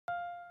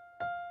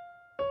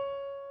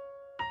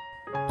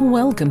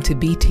Welcome to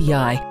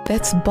BTI,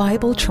 that's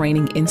Bible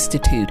Training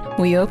Institute.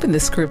 We open the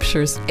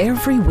scriptures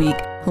every week,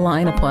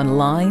 line upon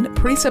line,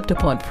 precept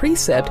upon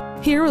precept,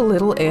 here a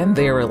little and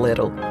there a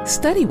little.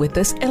 Study with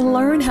us and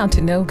learn how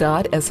to know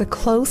God as a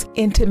close,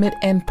 intimate,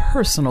 and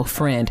personal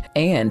friend,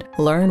 and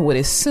learn what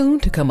is soon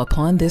to come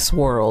upon this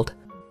world.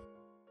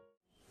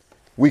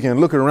 We can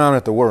look around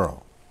at the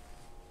world,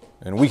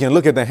 and we can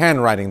look at the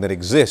handwriting that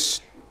exists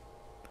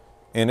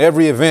in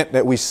every event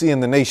that we see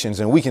in the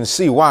nations, and we can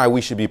see why we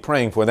should be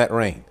praying for that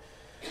rain.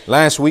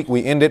 Last week,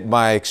 we ended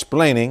by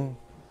explaining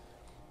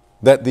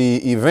that the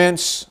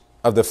events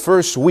of the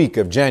first week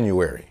of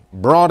January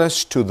brought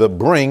us to the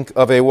brink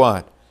of a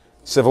what?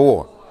 Civil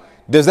war.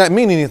 Does that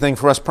mean anything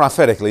for us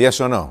prophetically? Yes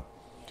or no?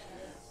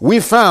 We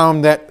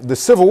found that the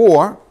Civil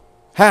War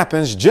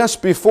happens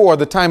just before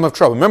the time of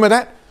trouble. Remember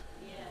that?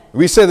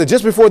 We said that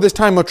just before this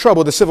time of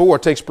trouble, the Civil War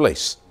takes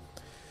place.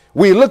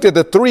 We looked at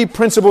the three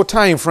principal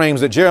time frames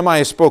that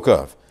Jeremiah spoke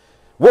of.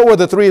 What were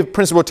the three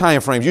principal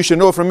time frames? You should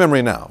know it from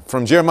memory now.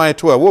 From Jeremiah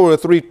 12, what were the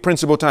three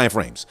principal time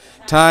frames?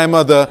 Time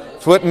of the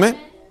footmen,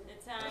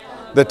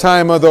 the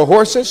time of the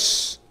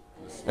horses,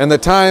 and the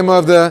time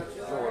of the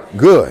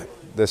good,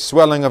 the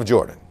swelling of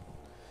Jordan.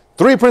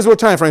 Three principal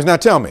time frames. Now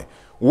tell me,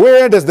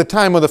 where does the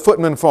time of the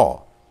footmen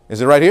fall? Is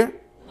it right here?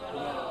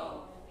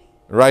 No.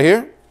 Right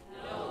here?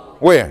 No.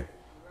 Where?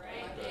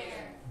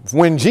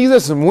 When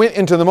Jesus went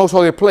into the most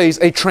holy place,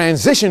 a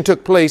transition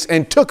took place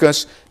and took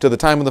us to the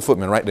time of the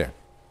footmen right there.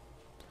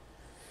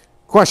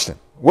 Question.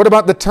 What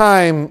about the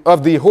time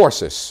of the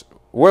horses?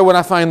 Where would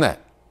I find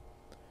that?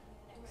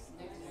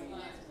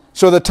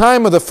 So the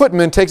time of the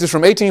footmen takes us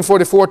from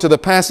 1844 to the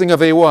passing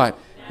of a what?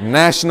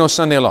 National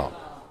Sunday law.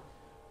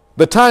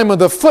 The time of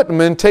the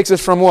footmen takes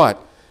us from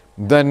what?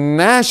 The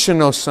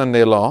national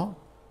Sunday law.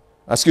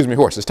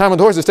 Horses. Time of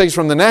the horses takes us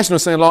from the national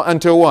Sunday law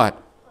until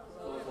what?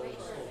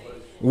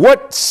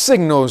 What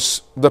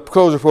signals the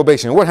close of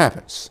probation? What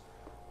happens?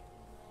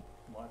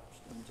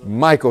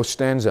 Michael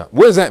stands up.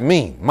 What does that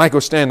mean? Michael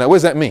stand up. What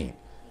does that mean?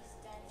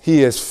 He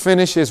has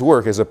finished his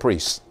work as a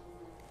priest.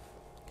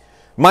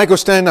 Michael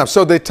stand up.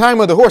 So the time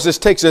of the horses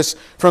takes us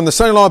from the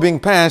Sunday law being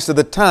passed to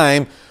the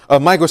time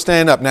of Michael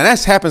stand up. Now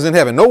that happens in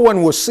heaven. No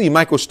one will see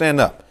Michael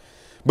stand up.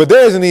 But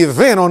there is an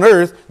event on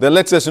earth that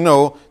lets us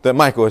know that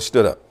Michael has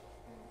stood up.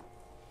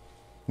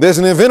 There's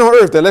an event on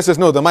earth that lets us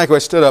know that Michael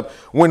has stood up.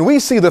 When we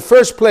see the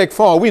first plague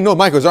fall, we know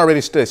Michael's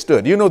already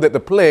stood. You know that the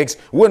plagues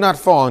will not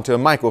fall until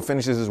Michael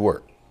finishes his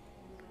work.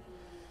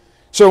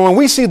 So when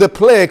we see the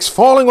plagues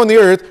falling on the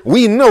earth,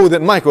 we know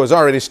that Michael has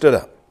already stood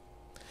up.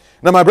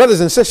 Now, my brothers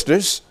and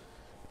sisters,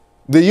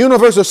 the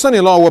universal Sunday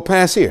law will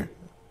pass here.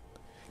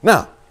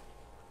 Now,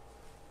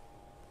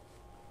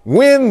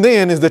 when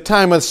then is the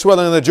time of the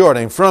swelling of the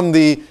Jordan? From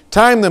the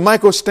time that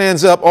Michael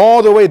stands up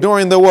all the way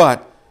during the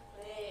what?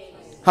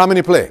 How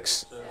many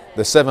plagues?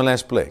 The 7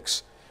 last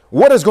plagues.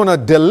 What is going to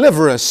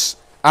deliver us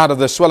out of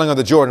the swelling of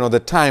the Jordan or the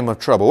time of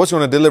trouble? What's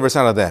going to deliver us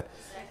out of that?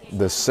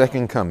 The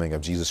second coming of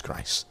Jesus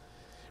Christ.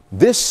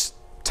 This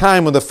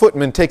time of the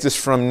footmen takes us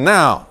from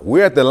now.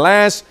 We're at the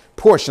last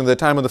portion of the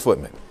time of the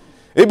footmen.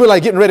 It'd be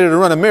like getting ready to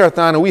run a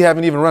marathon and we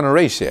haven't even run a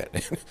race yet.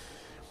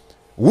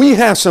 We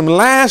have some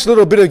last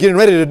little bit of getting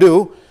ready to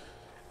do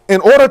in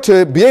order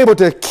to be able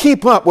to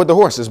keep up with the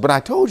horses. But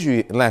I told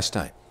you last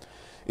time,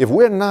 if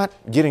we're not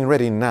getting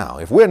ready now,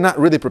 if we're not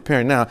really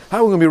preparing now, how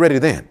are we going to be ready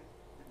then?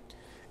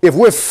 If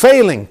we're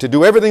failing to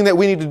do everything that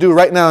we need to do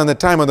right now in the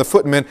time of the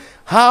footmen,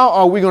 how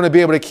are we going to be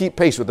able to keep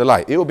pace with the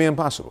light? It will be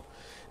impossible.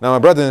 Now, my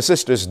brothers and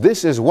sisters,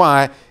 this is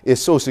why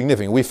it's so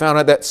significant. We found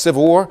out that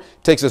Civil War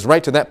takes us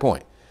right to that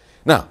point.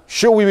 Now,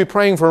 should we be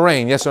praying for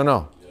rain? Yes or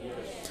no?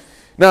 Yes.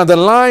 Now, the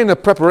line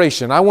of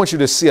preparation, I want you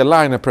to see a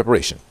line of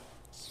preparation.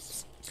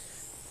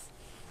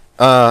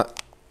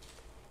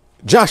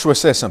 Joshua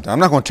says something. I'm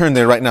not going to turn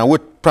there right now. We'll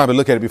probably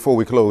look at it before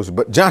we close.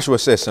 But Joshua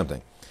says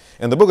something.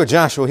 In the book of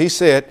Joshua, he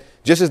said,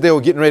 just as they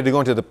were getting ready to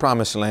go into the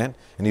promised land,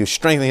 and he was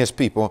strengthening his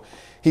people,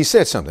 he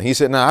said something. He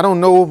said, now, I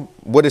don't know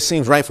what it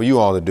seems right for you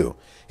all to do.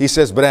 He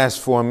says, but as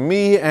for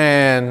me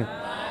and...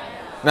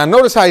 Now,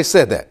 notice how he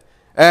said that.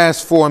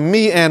 As for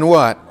me and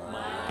what?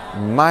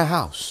 My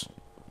house.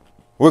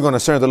 We're going to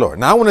serve the Lord.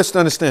 Now, I want us to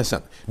understand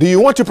something. Do you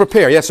want to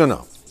prepare? Yes or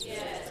no?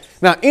 Yes.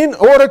 Now, in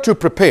order to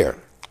prepare,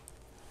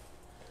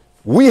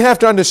 we have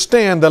to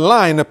understand the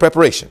line of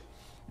preparation.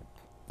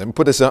 Let me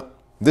put this up.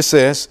 This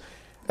says,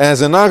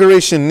 as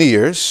inauguration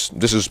nears,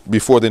 this is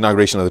before the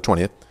inauguration of the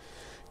 20th,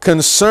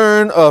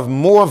 concern of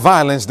more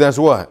violence does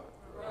what?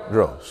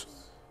 Grows.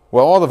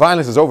 Well, all the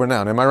violence is over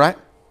now. Am I right?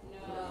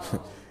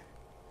 No.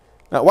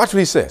 Now, watch what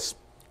he says.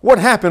 What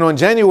happened on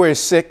January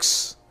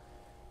 6th,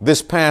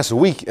 this past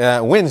week,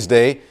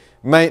 Wednesday,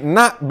 might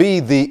not be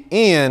the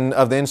end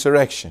of the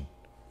insurrection,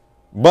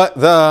 but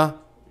the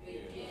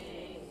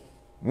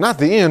not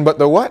the end, but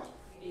the what?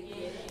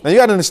 Now you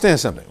got to understand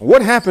something.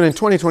 What happened in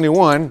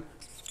 2021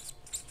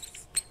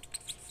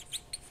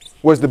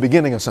 was the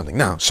beginning of something.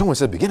 Now, someone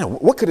said beginning.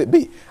 What could it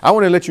be? I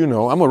want to let you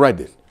know. I'm going to write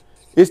this.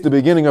 It's the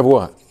beginning of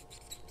what?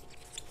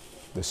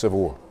 The Civil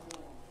War.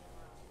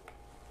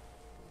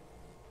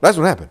 That's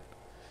what happened.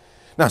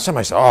 Now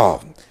somebody said,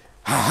 oh,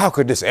 how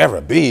could this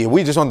ever be?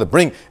 We just on the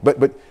brink. But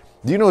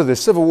do you know the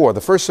Civil War,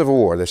 the first Civil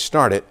War that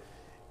started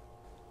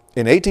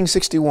in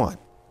 1861,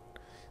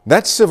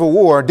 that Civil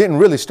War didn't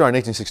really start in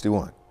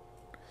 1861.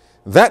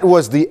 That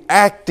was the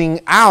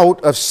acting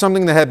out of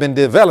something that had been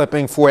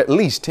developing for at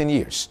least 10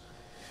 years.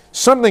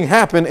 Something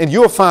happened, and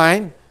you'll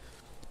find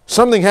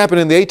something happened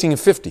in the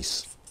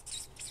 1850s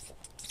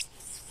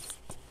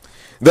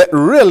that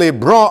really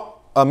brought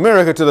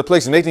America to the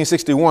place in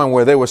 1861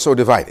 where they were so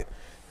divided.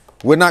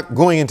 We're not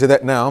going into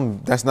that now.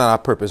 That's not our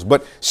purpose.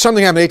 But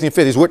something happened in the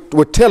 1850s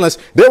would tell us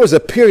there was a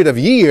period of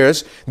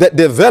years that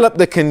developed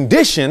the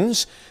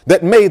conditions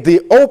that made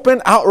the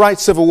open, outright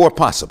Civil War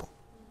possible.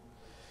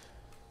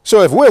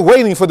 So if we're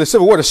waiting for the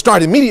Civil War to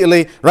start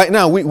immediately, right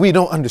now, we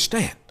don't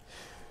understand.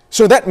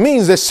 So that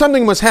means that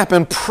something must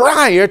happen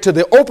prior to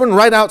the open,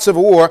 right out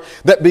Civil War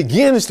that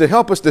begins to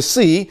help us to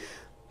see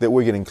that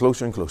we're getting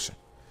closer and closer.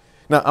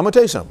 Now, I'm going to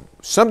tell you something.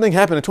 Something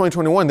happened in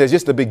 2021. There's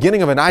just the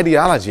beginning of an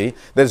ideology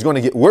that is going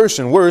to get worse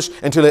and worse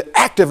until it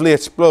actively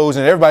explodes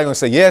and everybody's going to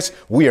say, yes,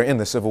 we are in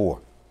the Civil War.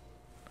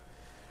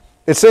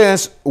 It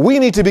says we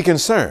need to be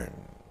concerned.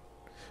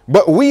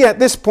 But we at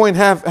this point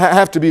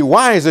have to be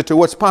wiser to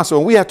what's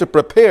possible. We have to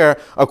prepare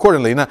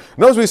accordingly. Now,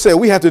 notice we say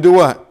we have to do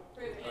what?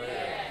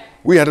 Prepare.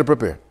 We have to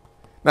prepare.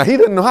 Now, he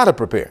didn't know how to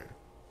prepare.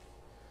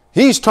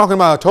 He's talking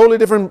about a totally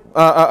different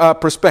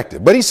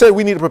perspective. But he said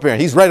we need to prepare.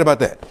 He's right about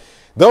that.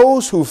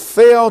 Those who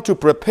fail to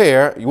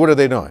prepare, what are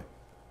they doing?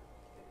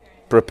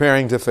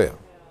 Preparing to fail.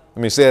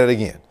 Let me say that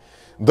again.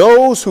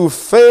 Those who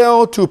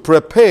fail to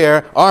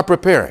prepare are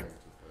preparing.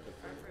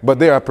 But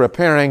they are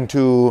preparing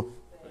to...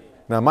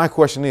 Now, my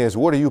question is,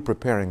 what are you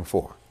preparing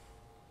for?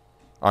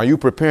 Are you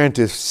preparing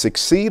to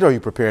succeed or are you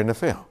preparing to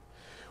fail?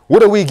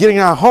 What are we getting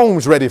our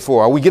homes ready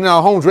for? Are we getting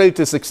our homes ready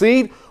to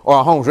succeed or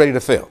our homes ready to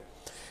fail?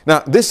 Now,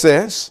 this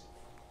says,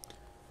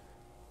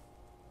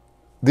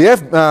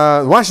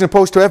 the Washington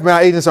Post to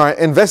FBI agents are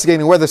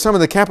investigating whether some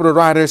of the Capitol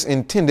rioters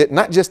intended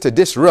not just to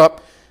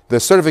disrupt the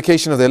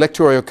certification of the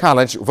Electoral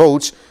College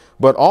votes,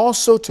 but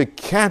also to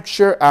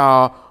capture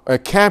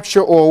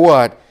or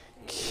what?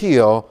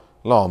 Kill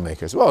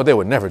lawmakers. Well, they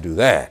would never do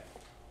that.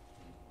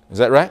 Is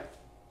that right?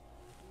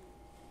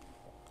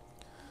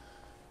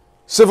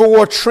 Civil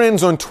War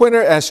trends on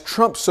Twitter as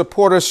Trump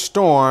supporters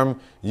storm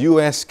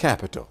U.S.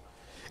 Capitol.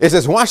 It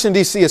says Washington,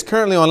 D.C. is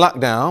currently on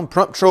lockdown.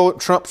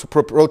 Trump's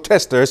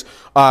protesters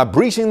are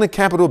breaching the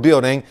Capitol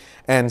building,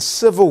 and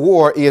civil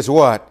war is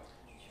what?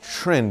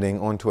 Trending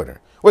on Twitter.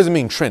 What does it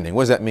mean, trending?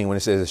 What does that mean when it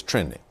says it's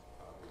trending?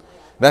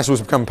 That's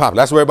what's becoming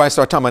popular. That's what everybody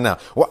starts talking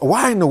about now.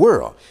 Why in the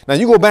world? Now,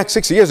 you go back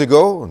 6 years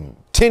ago, and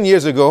 10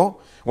 years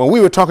ago, when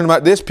we were talking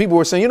about this, people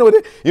were saying,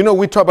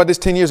 we talked about this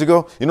 10 years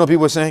ago. You know what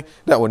people were saying?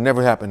 That would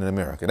never happen in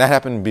America. That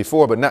happened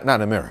before, but not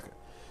in America.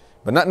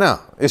 But not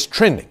now. It's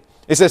trending.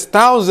 It says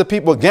thousands of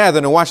people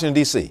gathered in Washington,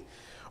 D.C.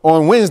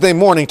 on Wednesday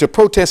morning to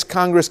protest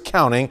Congress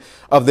counting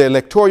of the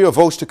electoral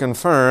votes to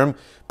confirm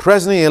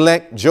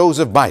President-elect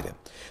Joseph Biden.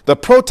 The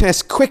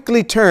protest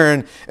quickly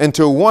turned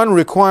into one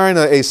requiring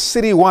a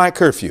citywide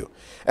curfew.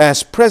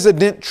 As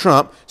President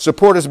Trump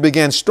supporters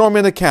began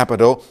storming the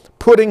Capitol,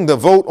 putting the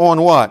vote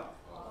on what?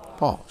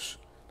 Pause.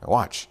 Now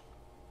watch.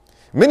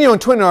 Many on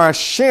Twitter are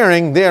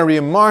sharing their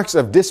remarks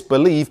of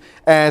disbelief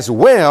as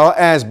well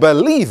as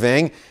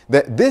believing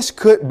that this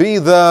could be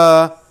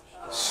the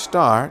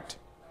start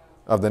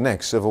of the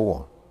next Civil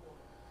War.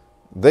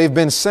 They've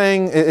been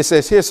saying, it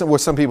says, here's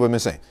what some people have been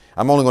saying.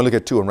 I'm only going to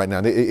look at two of them right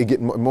now. It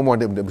get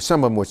more,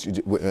 some of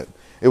them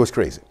it was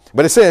crazy.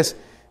 But it says,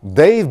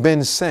 they've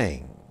been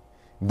saying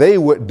they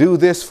would do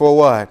this for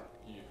what?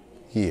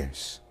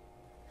 Years.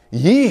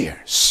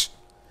 Years.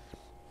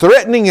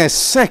 Threatening a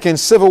second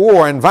civil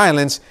war and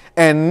violence,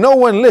 and no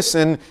one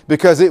listened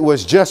because it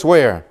was just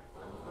where?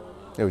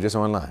 It was just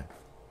online.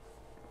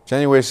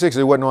 January 6th,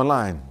 it wasn't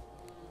online.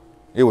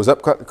 It was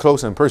up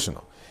close and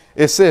personal.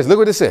 It says, look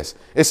what it says.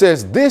 It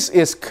says, this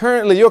is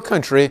currently your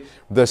country.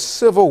 The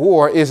Civil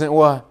War isn't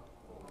what?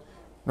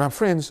 Now,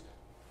 friends,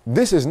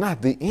 this is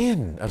not the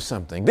end of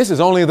something. This is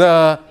only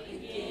the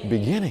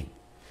beginning.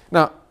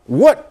 Now,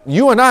 what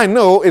you and I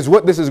know is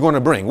what this is going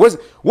to bring.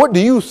 What do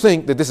you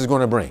think that this is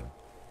going to bring?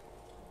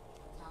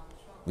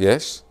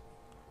 Yes.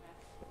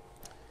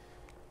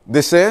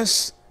 This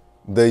says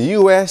the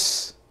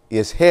U.S.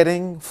 is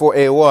heading for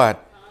a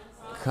what?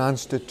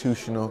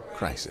 Constitutional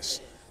crisis.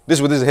 This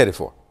is what this is headed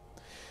for.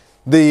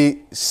 The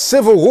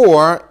Civil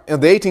War in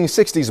the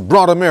 1860s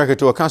brought America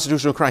to a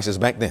constitutional crisis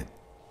back then.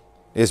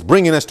 It's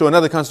bringing us to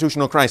another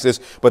constitutional crisis,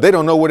 but they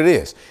don't know what it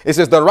is. It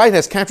says the right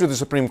has captured the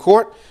Supreme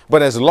Court,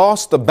 but has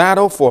lost the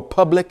battle for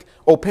public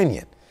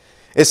opinion.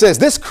 It says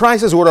this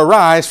crisis would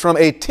arise from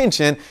a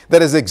tension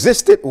that has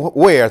existed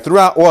where?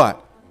 Throughout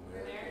what?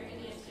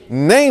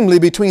 Namely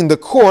between the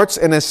courts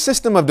and a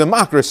system of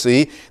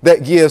democracy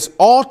that gives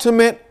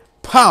ultimate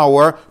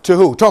power to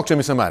who? Talk to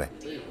me, somebody.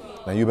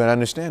 Now you better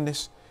understand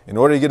this. In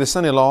order to get a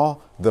Sunday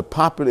law,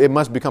 it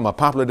must become a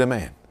popular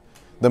demand.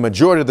 The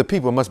majority of the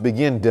people must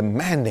begin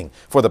demanding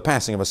for the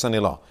passing of a Sunday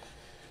law.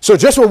 So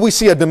just what we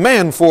see a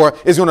demand for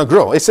is going to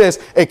grow. It says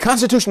a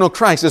constitutional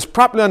crisis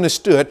properly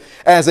understood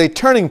as a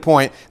turning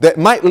point that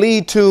might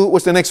lead to,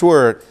 what's the next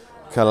word?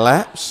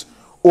 Collapse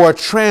or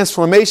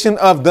transformation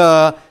of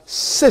the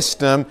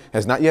system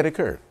has not yet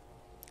occurred.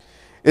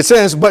 It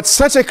says, but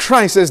such a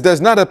crisis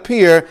does not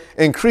appear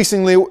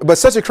increasingly, but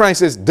such a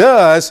crisis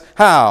does,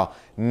 how?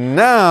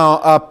 Now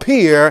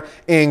appear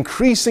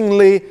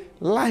increasingly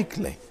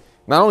likely.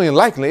 Not only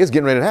likely, it's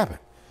getting ready to happen.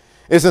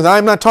 It says,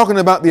 I'm not talking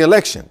about the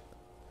election,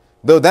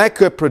 though that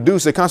could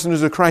produce a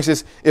constitutional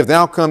crisis if the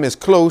outcome is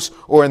close,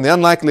 or in the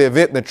unlikely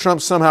event that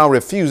Trump somehow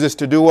refuses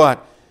to do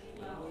what?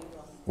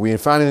 We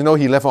finally know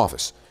he left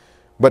office.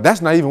 But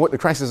that's not even what the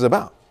crisis is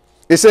about.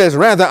 It says,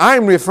 rather,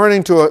 I'm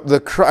referring to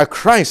a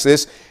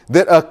crisis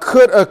that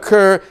could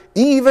occur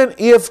even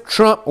if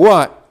Trump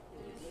what?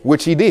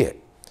 Which he did.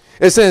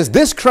 It says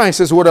this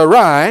crisis would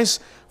arise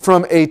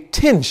from a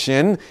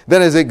tension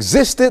that has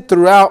existed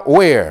throughout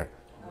where?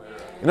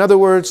 In other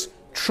words,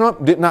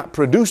 Trump did not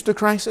produce the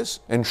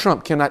crisis, and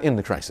Trump cannot end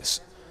the crisis.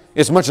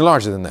 It's much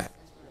larger than that.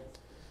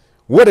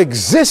 What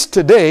exists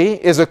today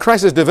is a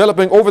crisis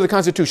developing over the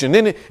Constitution.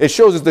 Then it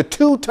shows us the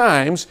two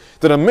times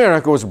that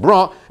America was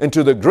brought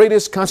into the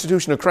greatest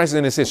constitutional crisis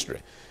in its history.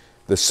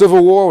 The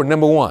Civil War,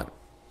 number one.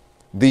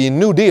 The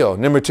New Deal,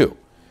 number two.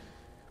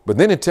 But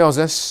then it tells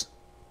us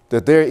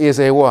that there is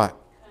a what?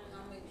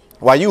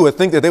 Why, you would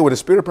think that they were the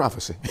spirit of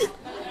prophecy.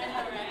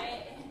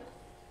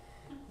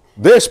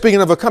 They're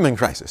speaking of a coming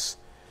crisis,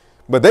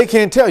 but they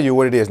can't tell you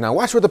what it is. Now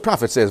watch what the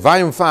prophet says.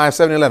 Volume 5,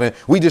 7-11.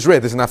 We just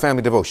read this in our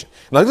family devotion.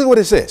 Now look at what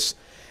it says.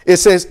 It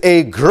says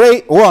a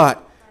great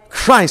what?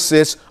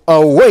 Crisis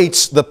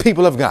awaits the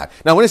people of God.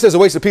 Now when it says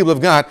awaits the people of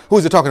God, who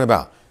is it talking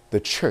about? The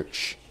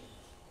church.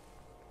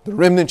 The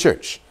remnant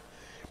church.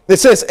 It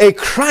says a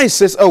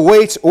crisis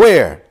awaits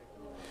where?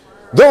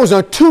 Those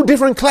are two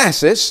different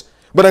classes,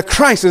 but a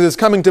crisis is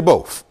coming to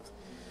both.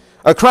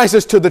 A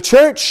crisis to the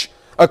church,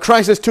 a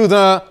crisis to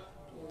the...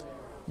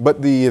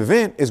 But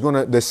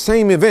the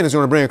same event is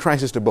going to bring a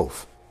crisis to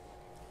both.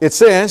 It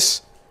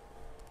says,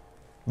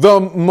 the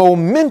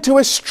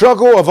momentous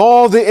struggle of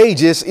all the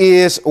ages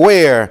is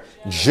where?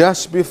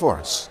 Just before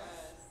us.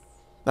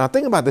 Now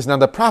think about this. Now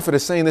the prophet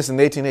is saying this in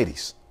the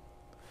 1880s.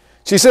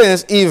 She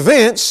says,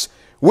 events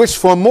which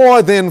for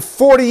more than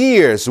 40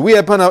 years we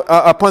upon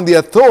the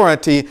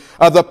authority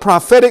of the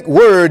prophetic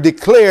word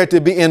declared to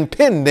be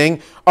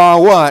impending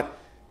are what?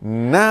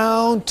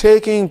 Now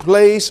taking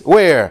place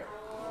where?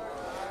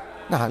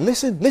 Now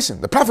listen.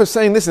 The prophet is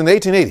saying this in the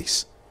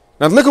 1880s.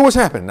 Now look at what's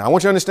happening. Now I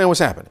want you to understand what's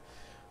happening.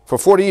 For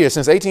 40 years,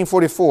 since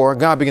 1844,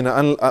 God began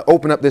to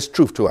open up this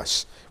truth to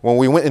us. When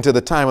we went into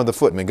the time of the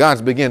footmen,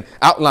 God's began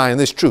outlining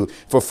this truth.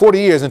 For 40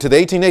 years into the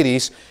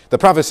 1880s, the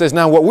prophet says,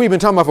 now what we've been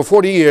talking about for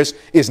 40 years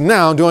is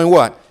now doing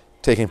what?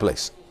 Taking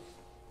place.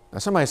 Now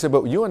somebody said,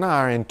 but you and I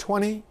are in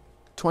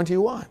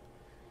 2021.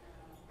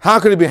 How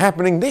could it be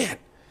happening then?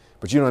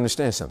 But you don't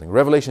understand something.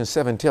 Revelation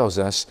 7 tells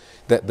us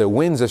that the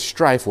winds of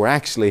strife were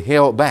actually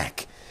held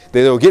back.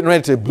 They were getting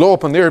ready to blow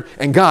up on the earth,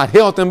 and God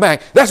held them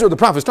back. That's what the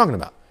prophet's talking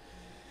about.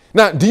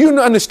 Now, do you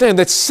understand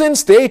that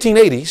since the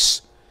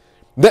 1880s,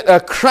 that a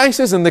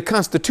crisis in the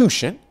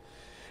Constitution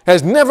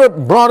has never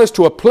brought us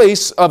to a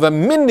place of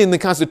amending the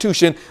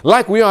Constitution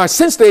like we are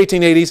since the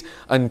 1880s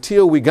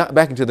until we got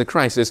back into the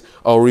crisis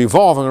of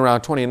revolving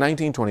around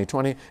 2019,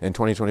 2020, and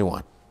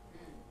 2021.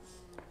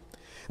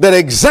 That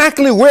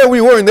exactly where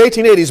we were in the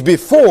 1880s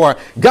before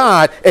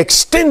God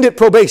extended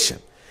probation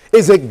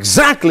is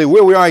exactly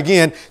where we are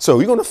again. So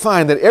you're going to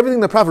find that everything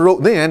the prophet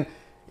wrote then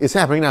is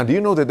happening now. Do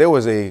you know that there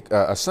was a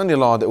Sunday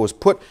law that was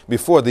put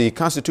before the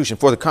Constitution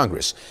for the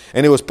Congress,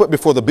 and it was put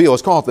before the bill?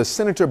 It's called the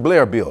Senator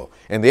Blair Bill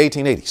in the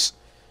 1880s.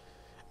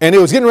 And it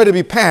was getting ready to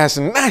be passed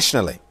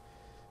nationally.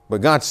 But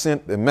God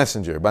sent a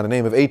messenger by the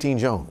name of 18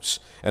 Jones,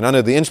 and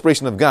under the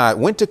inspiration of God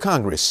went to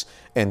Congress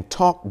and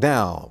talked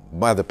down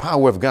by the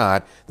power of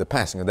God the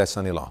passing of that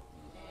Sunday law.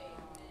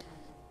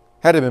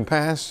 Had it been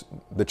passed,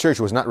 the church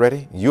was not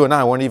ready. You and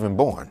I weren't even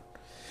born.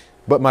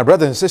 But my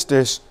brothers and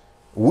sisters,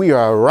 we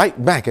are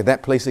right back at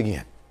that place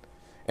again.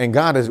 And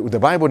the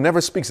Bible never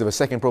speaks of a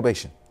second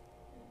probation.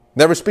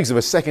 Never speaks of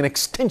a second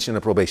extension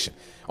of probation.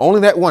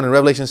 Only that one in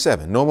Revelation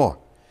 7, no more.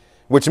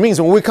 Which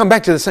means when we come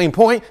back to the same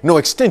point, no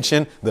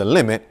extension, the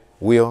limit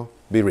will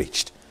be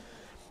reached.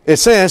 It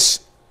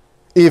says,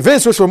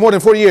 events which for more than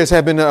 40 years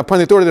have been upon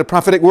the authority of the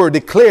prophetic word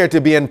declared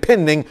to be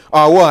impending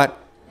are what?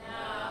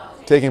 Now.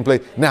 Taking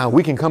place. Now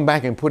we can come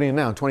back and put in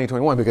now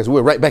 2021 because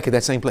we're right back at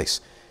that same place.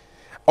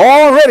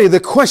 Already the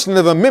question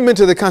of amendment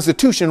to the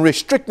Constitution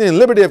restricting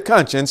liberty of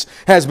conscience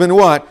has been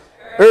what?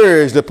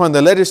 Urged upon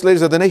the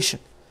legislators of the nation.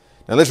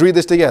 Now let's read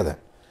this together.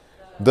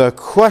 The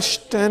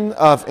question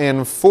of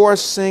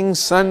enforcing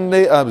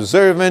Sunday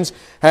observance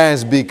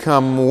has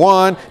become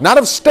one, not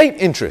of state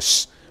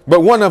interests,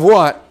 but one of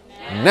what?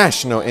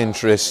 National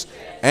interests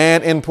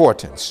and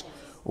importance.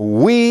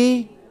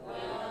 Now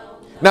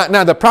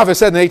the prophet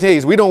said in the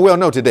 1880s, we don't well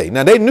know today.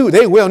 Now they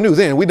well knew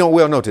then, we don't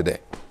well know today.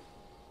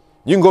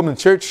 You can go to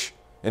church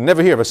and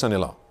never hear of a Sunday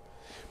law.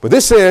 But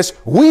this says,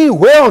 we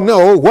well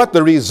know what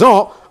the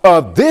result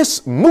of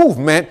this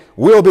movement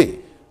will be.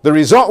 The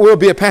result will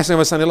be a passing of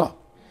a Sunday law.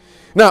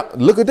 Now,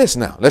 look at this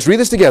now. Let's read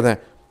this together.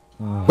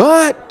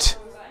 But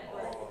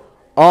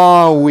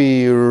are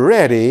we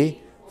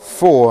ready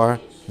for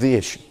the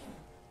issue?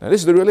 Now,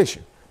 this is the real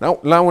issue. Now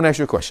I want to ask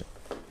you a question.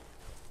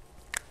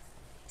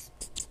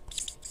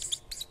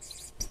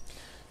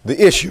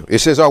 The issue, it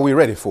says, are we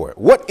ready for it?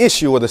 What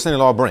issue will the Sunday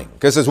law bring?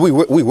 Because as we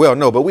well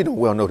know, but we don't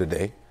well know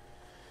today.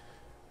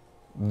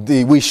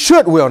 We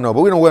should well know,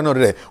 but we don't well know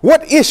today.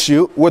 What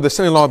issue will the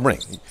Sunday law bring?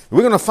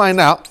 We're going to find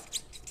out.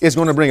 It's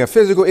going to bring a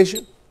physical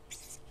issue,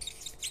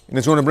 and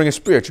it's going to bring a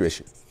spiritual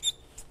issue.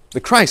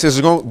 The crisis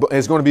is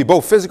going to be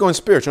both physical and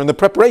spiritual. And the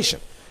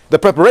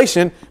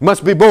preparation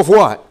must be both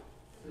what?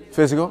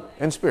 Physical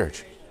and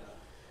spiritual.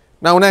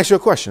 Now I want to ask you a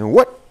question.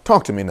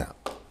 Talk to me now.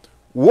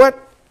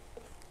 What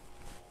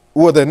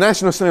will the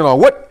national Sunday law,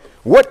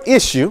 what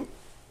issue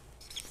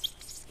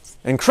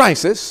and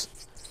crisis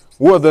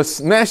will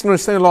the national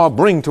Sunday law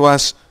bring to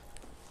us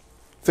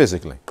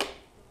physically?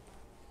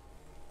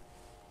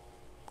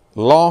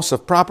 Loss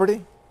of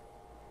property,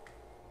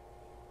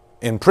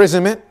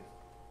 imprisonment,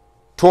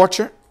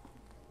 torture.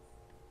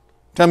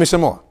 Tell me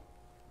some more.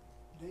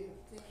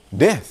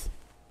 Death.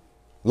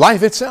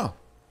 Life itself.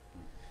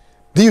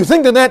 Do you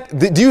think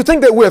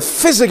that we're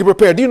physically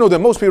prepared? Do you know that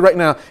most people right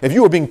now, if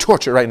you were being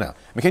tortured right now,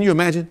 I mean, can you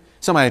imagine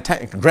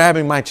somebody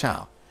grabbing my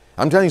child?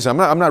 I'm telling you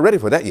something, I'm not ready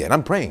for that yet.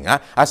 I'm praying.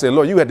 I said,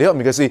 Lord, you had to help me,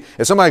 because see,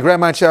 if somebody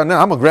grabbed my child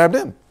now, I'm going to grab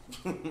them.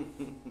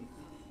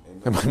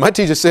 My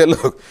teacher said,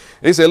 look,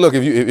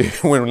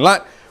 when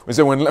Lot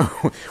said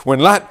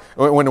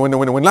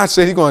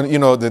he's going,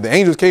 the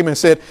angels came and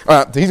said,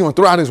 he's going to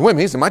throw out his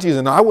women. He said, my teacher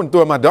said, no, I wouldn't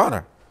throw out my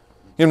daughter.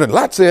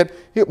 Lot said,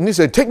 he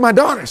said, take my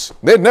daughters.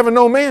 They'd never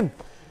known man.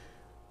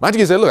 My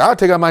teacher said, look, I'll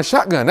take out my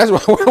shotgun. That's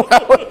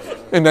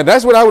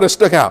what I would have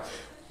stuck out.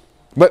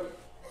 But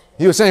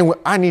he was saying, well,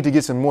 I need to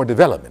get some more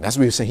development. That's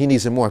what he was saying. He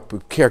needs some more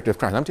character of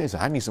Christ. I'm telling you,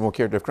 I need some more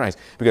character of Christ,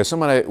 because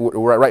somebody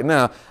right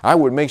now, I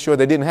would make sure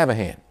they didn't have a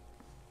hand.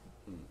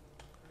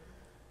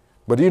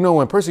 But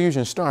when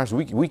persecution starts,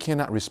 we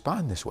cannot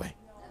respond this way.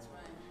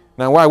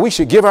 Now, while we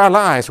should give our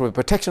lives for the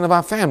protection of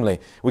our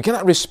family, we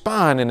cannot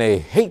respond in a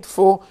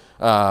hateful,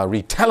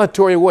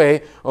 retaliatory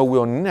way, or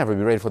we'll never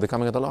be ready for the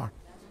coming of the Lord.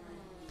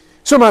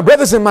 So my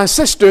brothers and my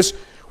sisters,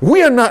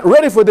 we are not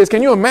ready for this.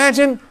 Can you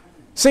imagine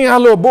seeing our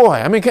little boy?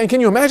 I mean,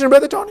 can you imagine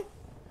Brother Tony?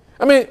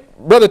 I mean,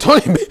 Brother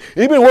Tony,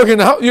 he's been working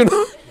out,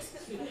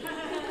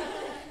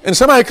 And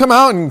somebody come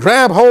out and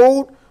grab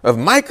hold of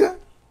Micah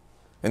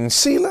and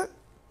Selah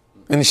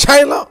and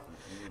Shiloh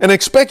and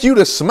expect you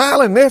to smile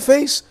in their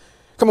face?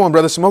 Come on,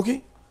 Brother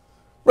Smokey.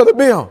 Brother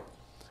Bill,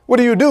 what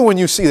do you do when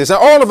you see this?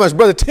 All of us,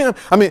 Brother Tim,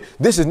 I mean,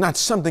 this is not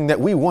something that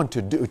we want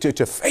to do,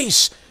 to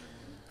face.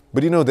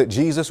 But you know that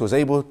Jesus was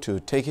able to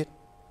take it?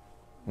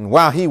 And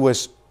while he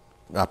was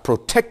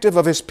protective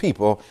of his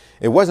people,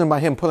 it wasn't by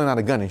him pulling out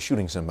a gun and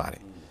shooting somebody.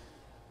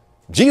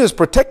 Jesus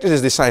protected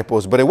his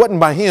disciples, but it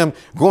wasn't by him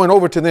going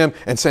over to them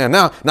and saying,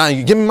 now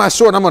you give me my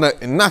sword, I'm going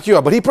to knock you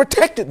out. But he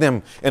protected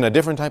them in a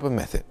different type of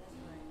method.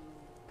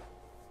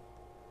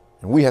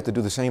 And we have to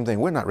do the same thing.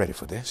 We're not ready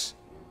for this.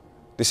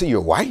 They say,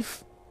 your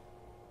wife?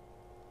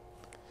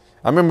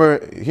 I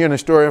remember hearing a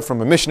story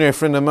from a missionary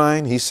friend of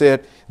mine. He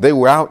said they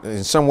were out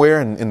somewhere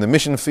in the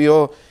mission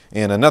field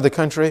in another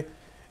country,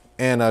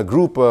 and a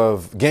group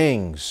of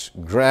gangs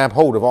grabbed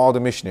hold of all the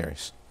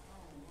missionaries.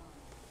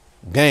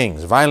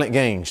 Gangs, violent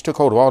gangs, took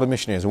hold of all the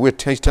missionaries.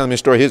 And he's telling me a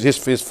story.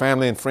 His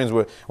family and friends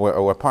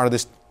were part of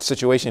this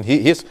situation.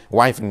 His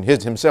wife and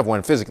himself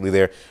weren't physically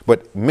there,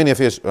 but many of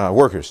his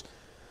workers.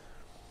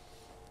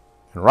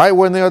 And right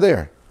when they were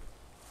there,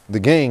 the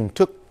gang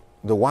took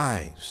the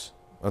wives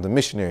of the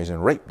missionaries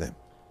and raped them.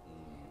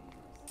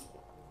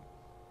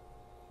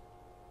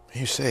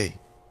 You say,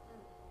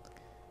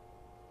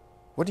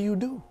 what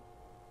do?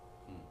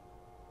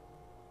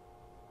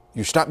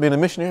 You stop being a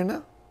missionary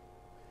now?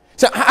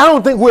 So I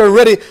don't think we're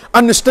ready to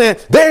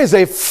understand. There is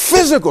a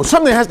physical,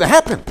 something has to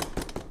happen.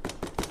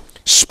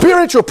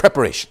 Spiritual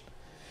preparation.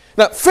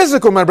 Now,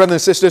 physical, my brothers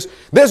and sisters,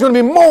 there's going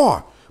to be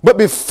more. But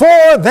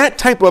before that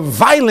type of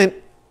violent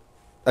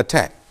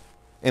attack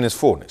in its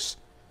fullness,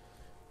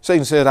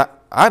 Satan said,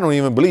 I don't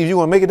even believe you're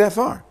going to make it that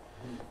far.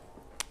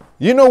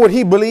 You know what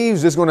he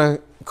believes is going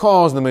to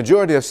cause the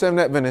majority of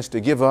Seventh-day Adventists to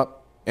give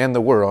up, and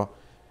the world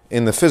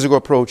in the physical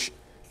approach,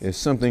 is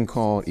something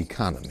called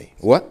economy.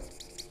 What?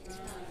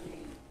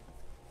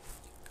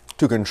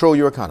 To control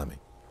your economy.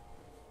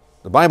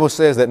 The Bible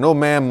says that no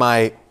man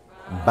might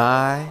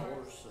buy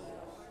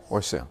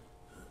or sell.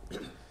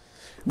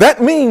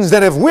 That means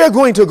that if we're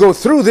going to go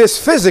through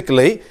this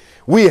physically,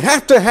 we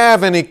have to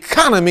have an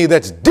economy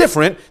that's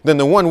different than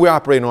the one we're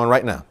operating on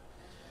right now.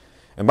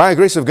 And by the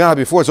grace of God,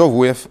 before it's over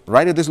with,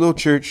 right at this little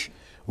church,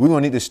 we're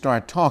going to need to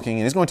start talking,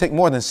 and it's going to take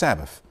more than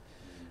Sabbath.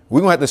 We're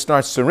going to have to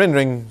start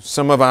surrendering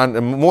some of our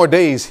more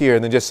days here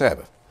than just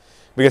Sabbath.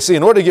 Because see,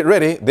 in order to get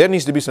ready, there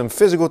needs to be some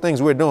physical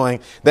things we're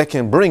doing that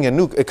can bring a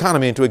new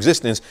economy into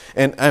existence.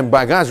 And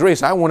by God's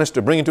grace, I want us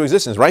to bring into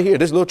existence right here,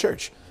 this little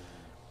church.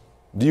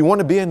 Do you want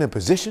to be in a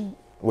position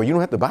where you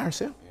don't have to buy or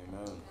sell?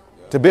 Amen.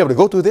 to be able to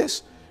go through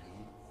this,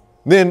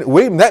 then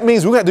that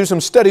means we got to do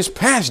some studies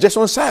past just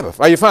on Sabbath.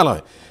 Are you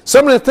following?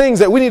 Some of the things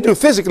that we need to do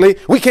physically,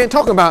 we can't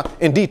talk about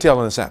in detail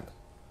on the Sabbath.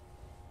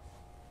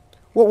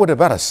 What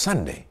about a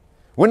Sunday?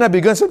 Wouldn't that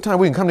be good sometime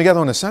we can come together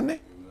on a Sunday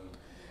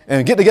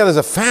and get together as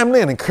a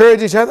family and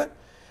encourage each other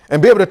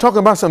and be able to talk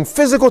about some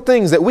physical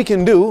things that we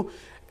can do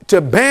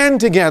to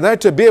band together,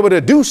 to be able to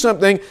do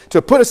something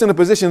to put us in a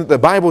position that the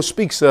Bible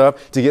speaks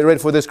of to get ready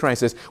for this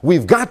crisis.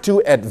 We've got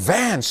to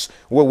advance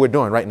what we're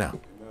doing right now.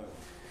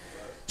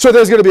 So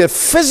there's going to be a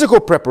physical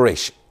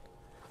preparation,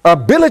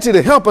 ability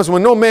to help us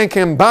when no man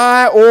can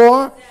buy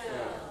or...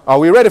 Are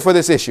we ready for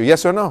this issue?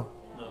 Yes or no?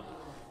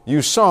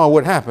 You saw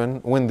what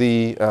happened when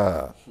the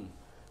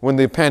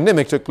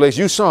pandemic took place.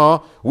 You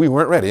saw we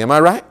weren't ready. Am I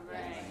right?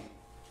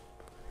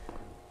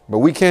 But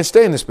we can't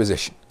stay in this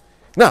position.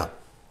 Now,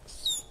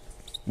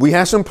 we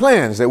have some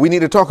plans that we need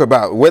to talk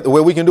about,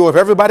 where we can do it with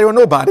everybody or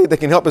nobody that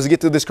can help us get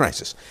through this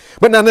crisis.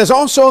 But now there's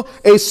also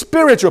a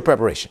spiritual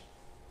preparation.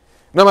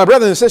 Now, my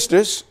brothers and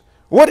sisters,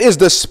 what is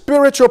the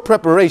spiritual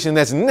preparation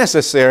that's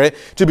necessary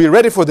to be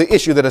ready for the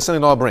issue that a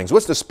son-in-law brings?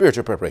 What's the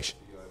spiritual preparation?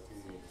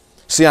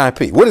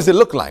 CIP. What does it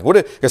look like?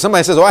 Because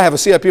somebody says, oh, I have a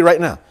CIP right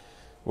now.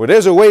 Well,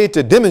 there's a way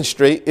to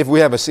demonstrate if we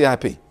have a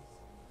CIP.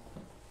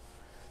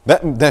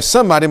 That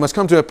somebody must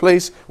come to a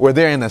place where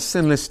they're in a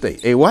sinless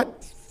state. A what?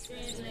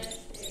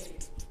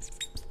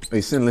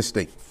 A sinless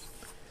state.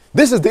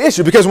 This is the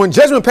issue, because when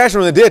judgment passes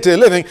from the dead to the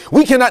living,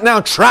 we cannot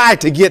now try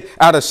to get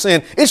out of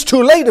sin. It's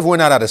too late if we're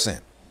not out of sin.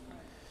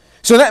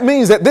 So that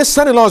means that this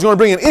son-in-law is going to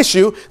bring an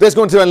issue that's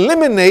going to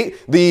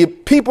eliminate the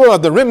people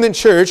of the remnant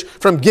church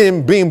from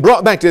being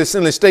brought back to the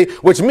sinless state,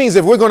 which means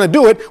if we're going to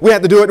do it, we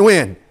have to do it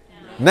when?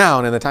 Now,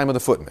 and in the time of the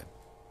footmen,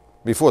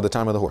 before the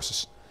time of the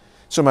horses.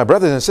 So my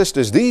brothers and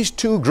sisters, these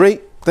two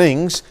great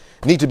things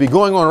need to be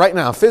going on right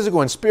now,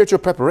 physical and spiritual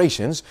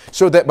preparations,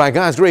 so that by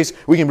God's grace,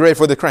 we can be ready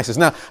for the crisis.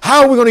 Now,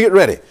 how are we going to get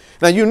ready?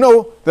 Now, you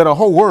know that a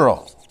whole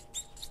world,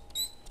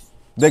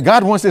 that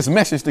God wants this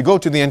message to go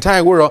to the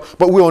entire world,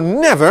 but we'll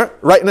never,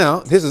 right now,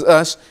 this is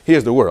us,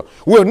 here's the world.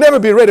 We'll never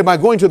be ready by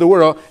going to the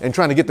world and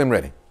trying to get them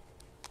ready.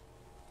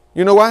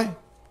 You know why?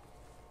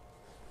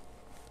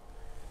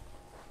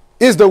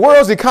 Is the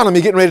world's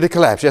economy getting ready to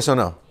collapse? Yes or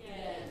no?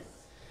 Yes.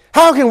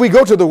 How can we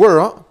go to the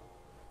world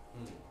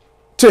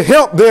to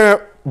help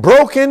their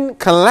broken,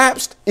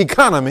 collapsed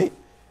economy,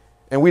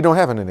 and we don't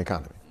have an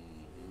economy?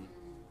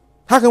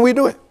 How can we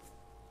do it?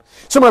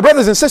 So my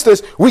brothers and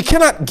sisters, we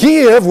cannot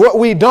give what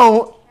we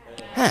don't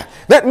have.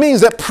 That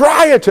means that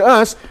prior to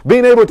us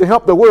being able to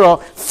help the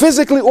world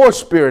physically or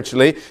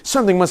spiritually,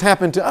 something must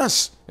happen to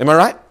us. Am I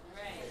right?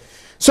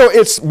 So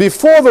it's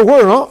before the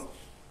world,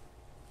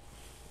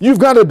 you've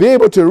got to be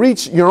able to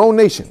reach your own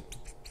nation.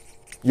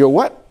 Your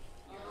what?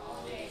 Your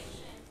own nation.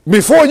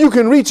 Before you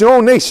can reach your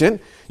own nation,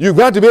 you've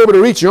got to be able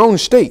to reach your own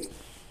state.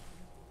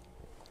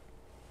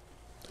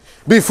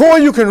 Before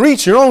you can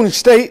reach your own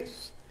state,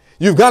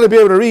 you've got to be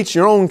able to reach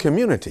your own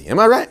community. Am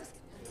I right?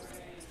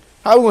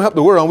 How are we going to help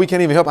the world and we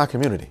can't even help our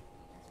community?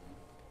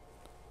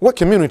 What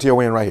community are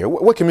we in right here?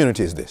 What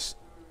community is this?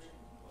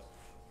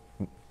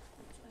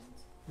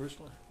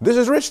 Richlands. This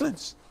is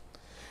Richlands.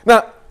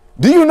 Now,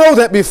 do you know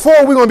that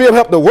before we're going to be able to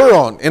help the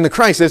world in the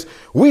crisis,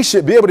 we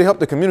should be able to help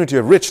the community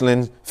of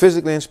Richlands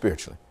physically and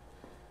spiritually?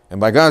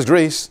 And by God's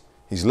grace,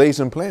 He's laid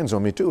some plans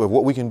on me too of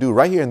what we can do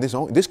right here in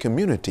this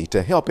community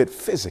to help it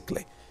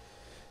physically.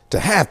 To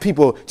have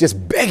people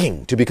just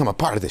begging to become a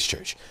part of this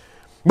church.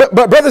 But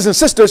brothers and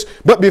sisters,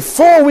 but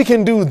before we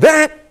can do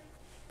that,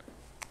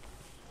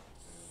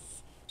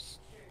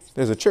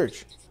 there's a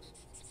church.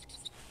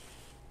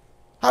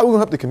 How are we going to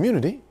help the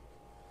community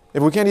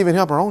if we can't even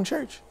help our own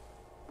church?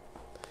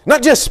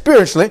 Not just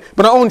spiritually,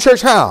 but our own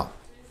church how?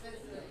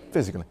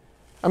 Physically.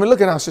 I mean,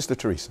 look at our sister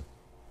Teresa.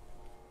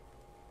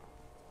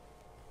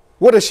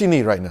 What does she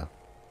need right now?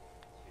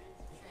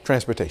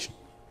 Transportation.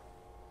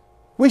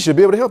 We should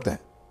be able to help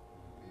that.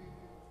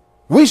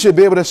 We should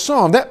be able to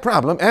solve that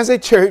problem as a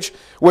church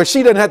where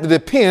she doesn't have to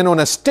depend on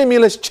a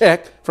stimulus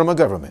check from a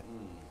government.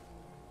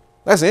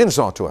 That's an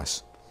insult to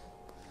us,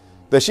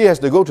 that she has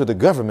to go to the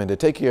government to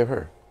take care of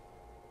her.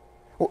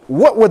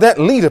 What would that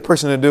lead a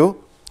person to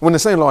do when the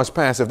same law is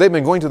passed? If they've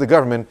been going to the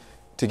government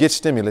to get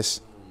stimulus,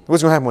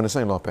 what's going to happen when the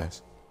same law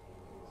passes?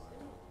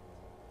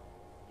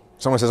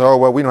 Someone says, oh,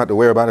 well, we don't have to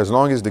worry about it. As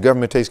long as the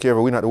government takes care of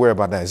it, we don't have to worry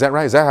about that. Is that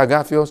right? Is that how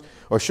God feels?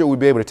 Or should we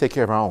be able to take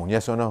care of our own?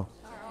 Yes or no?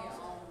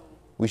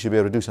 We should be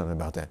able to do something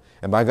about that.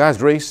 And by God's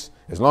grace,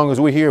 as long as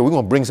we're here, we're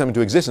going to bring something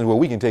to existence where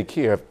we can take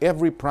care of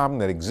every problem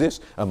that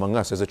exists among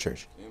us as a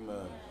church. Amen.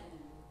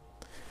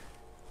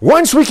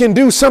 Once we can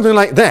do something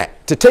like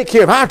that to take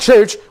care of our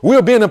church,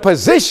 we'll be in a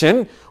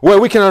position where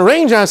we can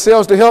arrange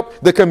ourselves to help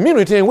the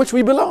community in which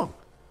we belong.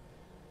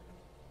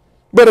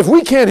 But if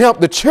we can't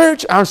help the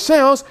church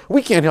ourselves,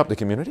 we can't help the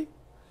community.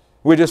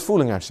 We're just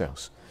fooling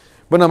ourselves.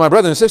 But now, my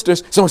brothers and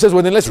sisters, someone says,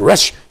 well, then let's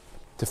rush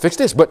to fix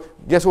this.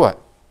 But guess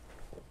what?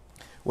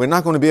 We're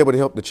not going to be able to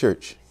help the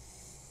church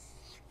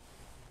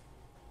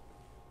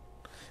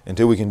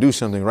until we can do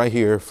something right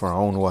here for our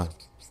own what?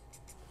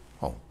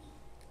 Home.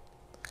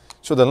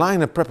 So So the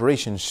line of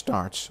preparation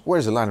starts. Where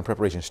does the line of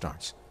preparation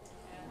starts?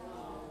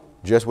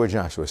 Just where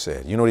Joshua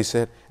said. You know what he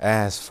said?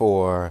 As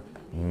for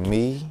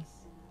me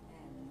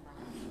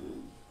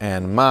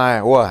and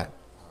my what?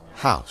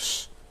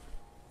 House,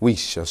 we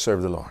shall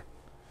serve the Lord.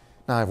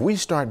 Now, if we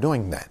start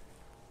doing that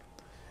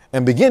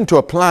and begin to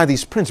apply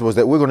these principles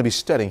that we're going to be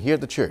studying here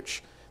at the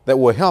church that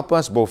will help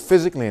us both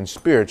physically and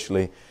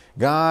spiritually,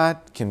 God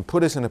can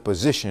put us in a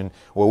position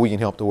where we can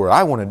help the world.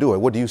 I want to do it.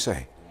 What do you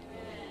say?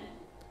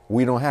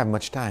 We don't have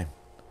much time.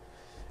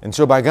 And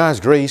so by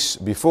God's grace,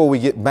 before we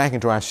get back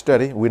into our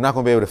study, we're not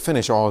going to be able to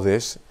finish all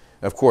this,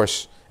 of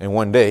course, in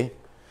one day.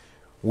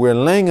 We're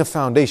laying a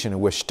foundation and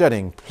we're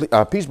studying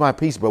piece by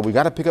piece, but we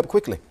got to pick up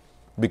quickly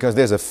because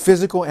there's a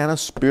physical and a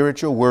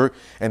spiritual work,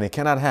 and it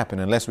cannot happen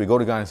unless we go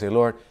to God and say,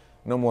 Lord,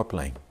 no more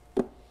playing.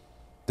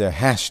 There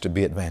has to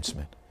be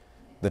advancement.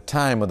 The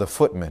time of the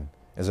footman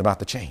is about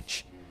to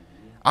change.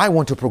 I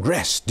want to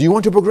progress. Do you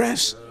want to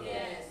progress?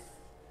 Yes.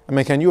 I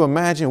mean, can you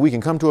imagine we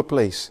can come to a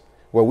place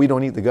where we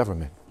don't need the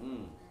government?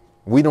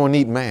 We don't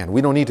need man. We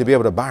don't need to be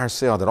able to buy or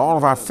sell, that all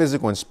of our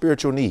physical and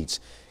spiritual needs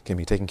can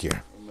be taken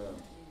care of.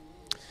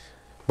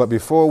 But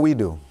before we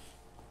do,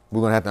 we're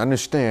going to have to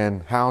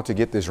understand how to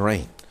get this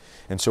rain.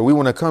 And so we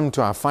want to come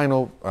to our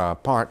final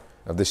part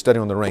of this study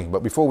on the rain.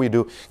 But before we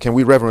do, can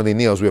we reverently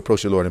kneel as we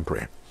approach the Lord in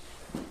prayer?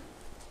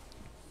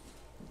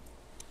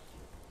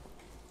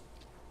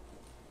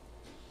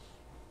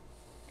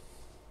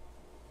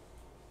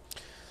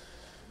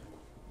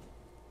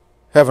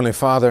 Heavenly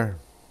Father,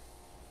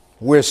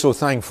 we're so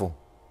thankful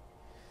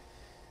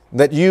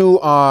that you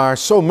are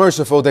so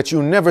merciful that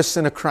you never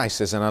send a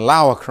crisis and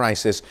allow a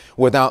crisis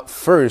without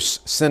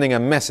first sending a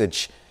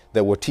message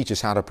that will teach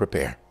us how to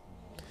prepare.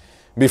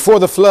 Before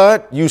the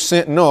flood, you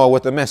sent Noah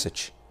with a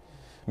message.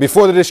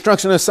 Before the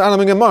destruction of Sodom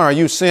and Gomorrah,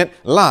 you sent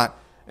Lot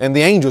and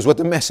the angels with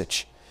the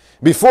message.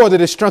 Before the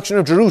destruction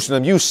of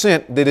Jerusalem, you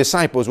sent the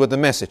disciples with the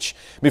message.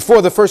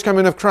 Before the first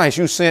coming of Christ,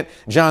 you sent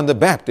John the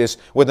Baptist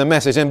with the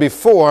message. And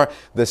before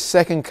the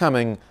second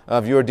coming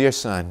of your dear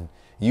Son,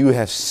 you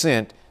have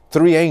sent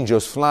 3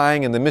 angels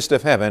flying in the midst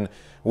of heaven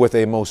with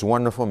a most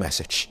wonderful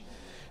message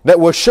that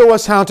will show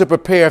us how to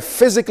prepare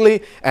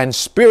physically and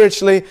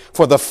spiritually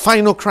for the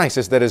final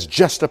crisis that is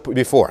just up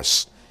before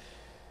us.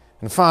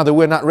 And Father,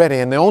 we're not ready.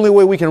 And the only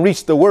way we can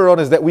reach the world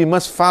is that we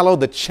must follow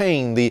the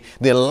chain,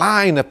 the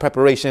line of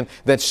preparation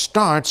that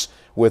starts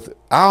with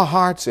our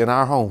hearts in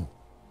our home.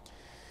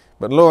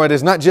 But Lord,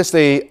 it's not just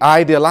an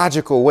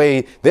ideological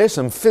way. There's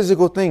some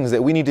physical things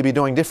that we need to be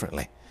doing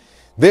differently.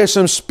 There's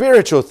some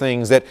spiritual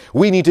things that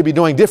we need to be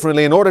doing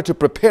differently in order to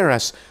prepare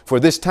us for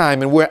this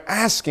time. And we're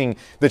asking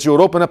that you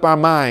would open up our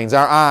minds,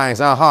 our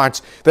eyes, our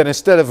hearts, that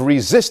instead of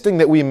resisting,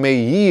 that we may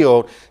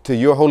yield to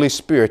your Holy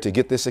Spirit to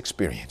get this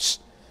experience.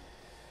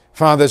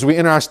 Father, as we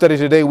enter our study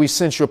today, we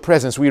sense your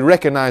presence. We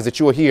recognize that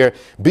you are here.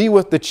 Be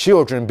with the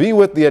children, be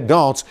with the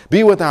adults,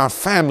 be with our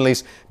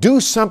families.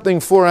 Do something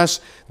for us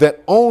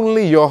that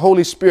only your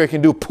Holy Spirit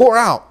can do. Pour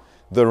out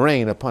the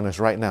rain upon us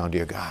right now,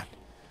 dear God.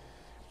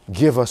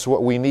 Give us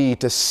what we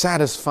need to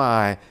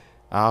satisfy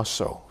our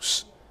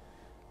souls.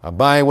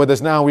 Abide with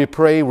us now, we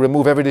pray.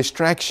 Remove every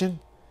distraction.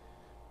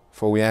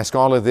 For we ask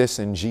all of this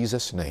in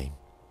Jesus' name.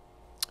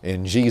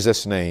 In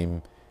Jesus'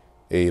 name,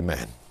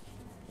 amen.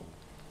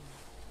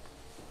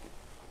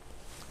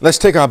 Let's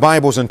take our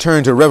Bibles and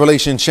turn to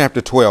Revelation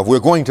chapter 12.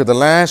 We're going to the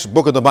last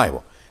book of the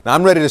Bible. Now,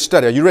 I'm ready to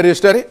study. Are you ready to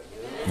study?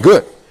 Yes.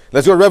 Good.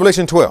 Let's go to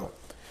Revelation 12.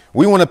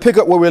 We want to pick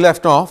up where we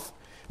left off.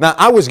 Now,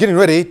 I was getting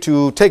ready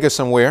to take us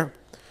somewhere.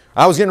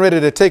 I was getting ready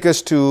to take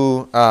us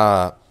to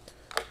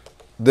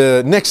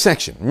the next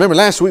section. Remember,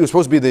 last week was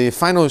supposed to be the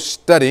final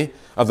study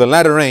of the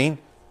latter rain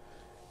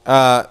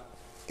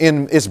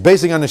in its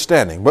basic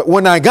understanding. But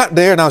when I got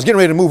there and I was getting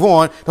ready to move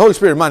on, the Holy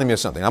Spirit reminded me of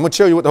something. I'm going to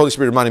tell you what the Holy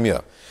Spirit reminded me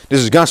of. This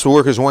is Gospel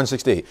Workers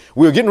 168.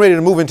 We were getting ready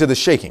to move into the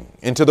shaking.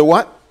 Into the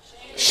what?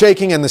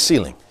 Shaking and the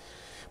sealing.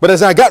 But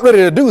as I got ready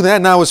to do that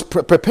and I was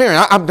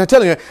preparing, I'm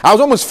telling you, I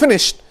was almost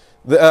finished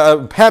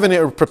having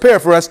it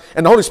prepared for us,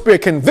 and the Holy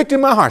Spirit convicted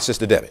my heart,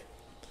 Sister Debbie.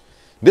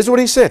 This is what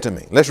he said to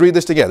me. Let's read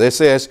this together. It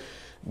says,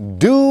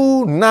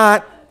 do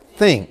not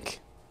think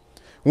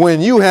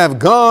when you have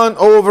gone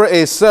over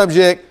a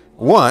subject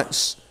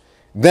once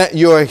that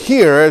your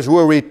hearers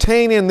will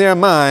retain in their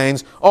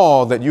minds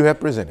all that you have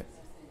presented.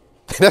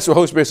 That's what the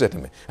Holy Spirit said to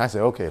me. I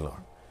said, okay, Lord.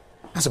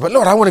 I said, but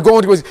Lord, I want to go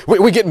into,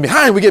 we're getting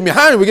behind, we're getting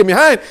behind, we're getting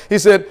behind. He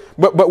said,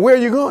 but where are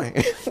you going?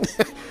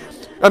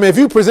 I mean, if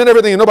you present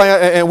everything and nobody,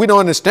 and we don't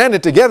understand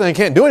it together and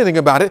can't do anything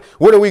about it,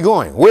 where are we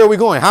going? Where are we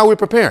going? How are we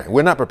preparing?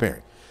 We're not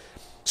preparing.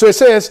 So it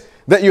says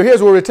that your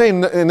hearers will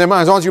retain in their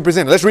minds all that you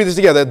present. Let's read this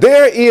together.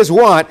 There is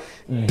what?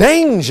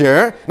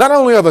 Danger, not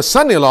only of a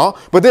Sunday law,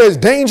 but there is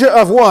danger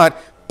of what?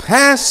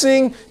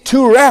 Passing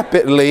too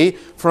rapidly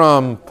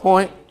from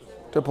point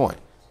to point.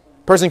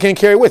 Person can't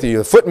carry with you.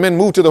 The footmen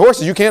move to the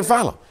horses. You can't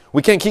follow.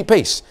 We can't keep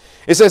pace.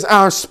 It says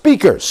our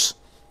speakers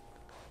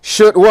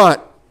should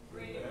what?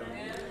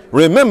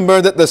 Remember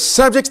that the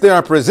subjects they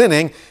are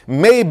presenting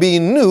may be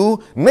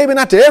new, maybe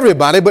not to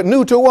everybody, but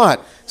new to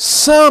what?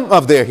 Some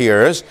of their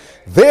hearers.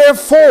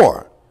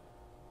 Therefore,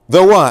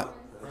 the what?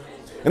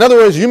 In other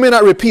words, you may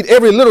not repeat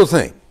every little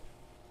thing,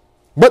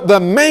 but the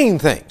main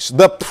things,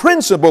 the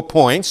principal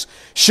points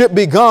should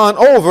be gone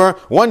over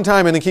one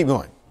time and then keep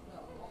going.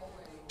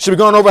 Should be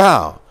gone over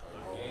how?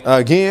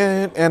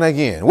 Again and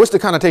again. What's the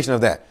connotation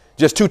of that?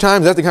 Just 2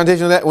 times? That's the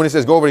connotation of that when it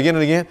says go over it again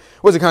and again?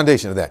 What's the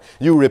connotation of that?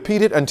 You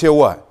repeat it until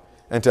what?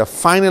 Until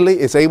finally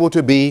it's able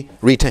to be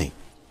retained.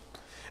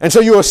 And so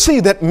you will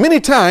see that many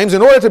times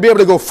in order to be able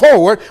to go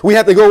forward, we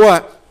have to go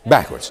what?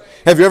 Backwards.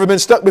 Have you ever been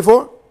stuck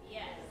before?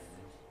 Yes.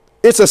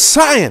 It's a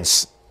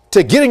science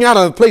to getting out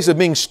of the place of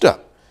being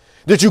stuck.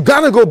 That you got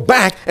to go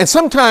back, and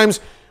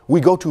sometimes we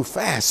go too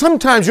fast.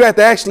 Sometimes you have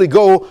to actually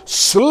go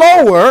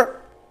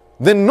slower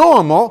than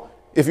normal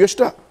if you're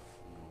stuck.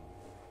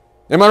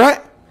 Am I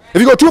right?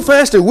 If you go too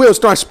fast, the wheel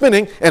starts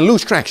spinning and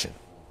lose traction.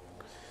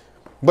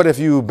 But if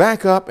you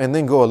back up and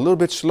then go a little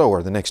bit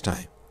slower the next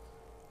time,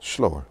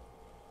 slower,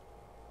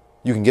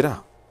 you can get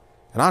out.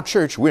 In our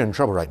church, we're in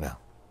trouble right now.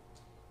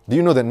 Do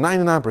you know that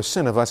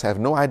 99% of us have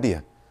no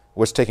idea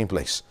what's taking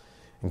place?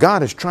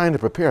 God is trying to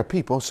prepare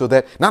people so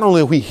that not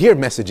only we hear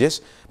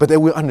messages, but that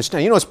we'll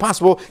understand. You know, it's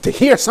possible to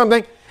hear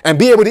something and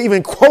be able to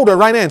even quote a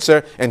right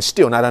answer and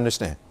still not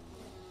understand.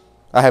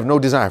 I have no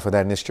desire for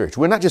that in this church.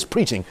 We're not just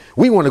preaching.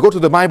 We want to go to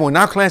the Bible. In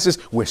our classes,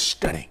 we're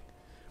studying.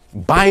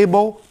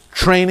 Bible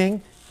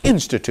Training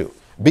Institute,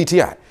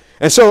 BTI.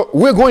 And so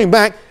we're going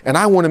back, and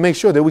I want to make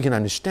sure that we can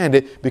understand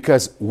it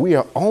because we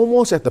are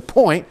almost at the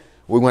point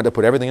where we want to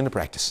put everything into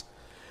practice.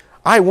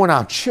 I want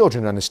our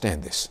children to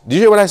understand this. Did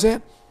you hear what I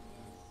said?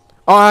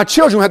 Our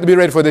children have to be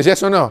ready for this,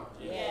 yes or no?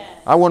 Yes.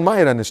 I want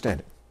Maya to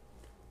understand it.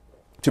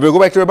 To be able to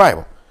go back to her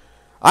Bible.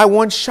 I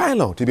want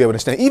Shiloh to be able to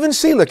understand it. Even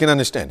Selah can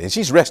understand it. And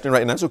she's resting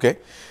right now. It's okay.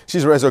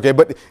 She's resting, okay.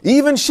 But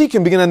even she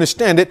can begin to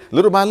understand it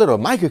little by little.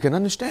 Micah can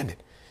understand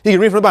it. He can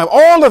read from the Bible.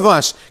 All of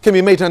us can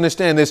be made to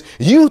understand this,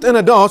 youth and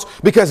adults,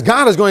 because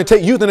God is going to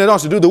take youth and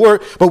adults to do the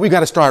work, but we've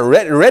got to start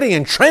ready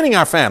and training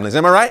our families.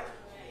 Am I right?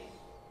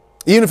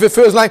 Even if it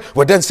feels like,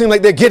 well, it doesn't seem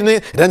like they're getting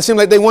it, it doesn't seem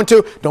like they want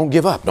to, don't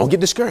give up. Don't get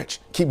discouraged.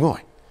 Keep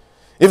going.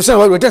 If it sounds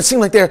like, well, it doesn't seem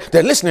like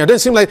they're listening, it doesn't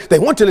seem like they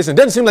want to listen, it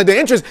doesn't seem like they're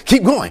interested,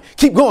 keep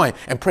going,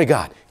 and pray,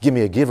 God, give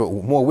me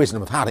more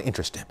wisdom of how to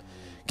interest them.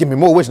 Give me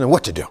more wisdom of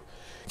what to do.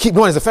 Keep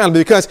going as a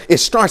family because it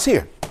starts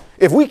here.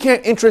 If we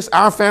can't interest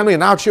our family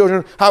and our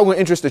children, how are we going to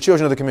interest the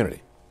children of the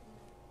community?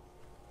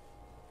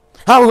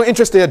 How are we going to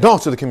interest the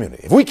adults of the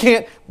community? If we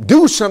can't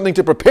do something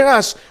to prepare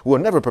us, we'll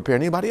never prepare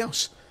anybody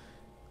else.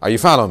 Are you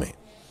following me?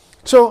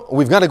 So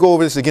we've got to go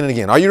over this again and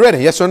again. Are you ready?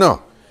 Yes or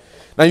no?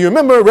 Now, you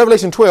remember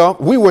Revelation 12,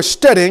 we were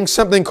studying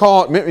something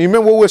called, you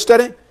remember what we were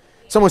studying?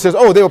 Someone says,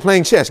 oh, they were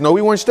playing chess. No,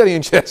 we weren't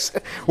studying chess.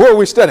 What were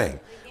we studying?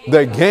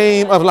 The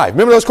game of life.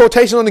 Remember those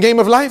quotations on the game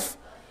of life?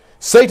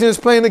 Satan is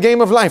playing the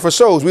game of life for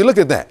souls. We looked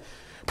at that.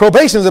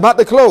 Probation is about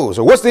to close.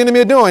 Or what's the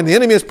enemy doing? The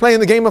enemy is playing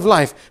the game of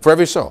life for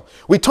every soul.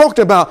 We talked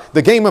about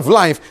the game of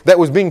life that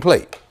was being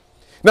played.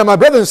 Now, my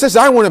brothers and sisters,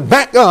 I want to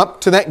back up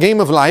to that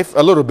game of life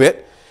a little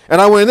bit. And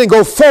I want to then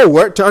go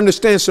forward to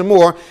understand some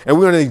more. And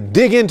we're going to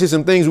dig into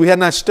some things we had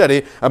not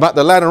studied about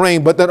the latter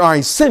rain, but that are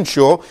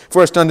essential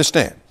for us to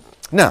understand.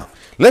 Now,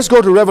 let's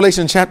go to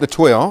Revelation chapter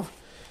 12.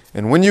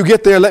 And when you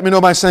get there, let me know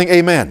by saying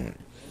amen.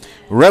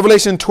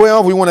 Revelation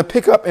 12, we want to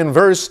pick up in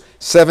verse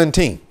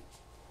 17.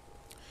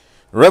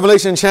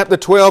 Revelation chapter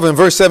 12 and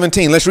verse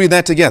 17. Let's read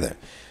that together.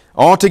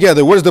 All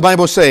together. What does the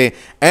Bible say?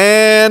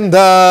 And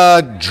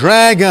the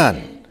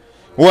dragon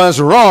was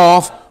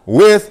wroth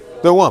with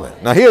the woman.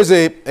 Now here's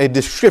a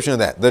description of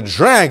that. The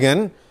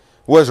dragon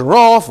was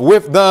wroth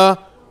with the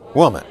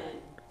woman.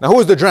 Now who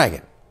is the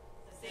dragon?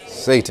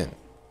 Satan.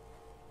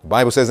 The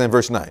Bible says in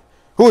verse 9.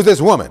 Who is this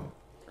woman?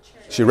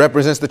 She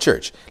represents the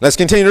church. Let's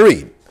continue to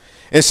read.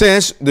 It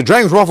says the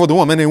dragon was wroth with the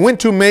woman and went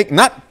to make,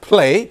 not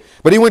play,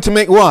 but he went to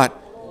make what?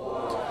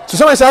 War. So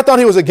somebody said, I thought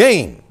he was a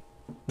game.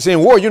 See,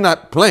 in war, you're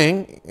not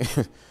playing.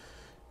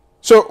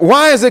 So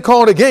why is it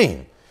called a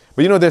game?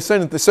 But you know, there's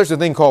such a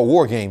thing called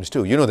war games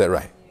too. You know that,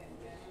 right?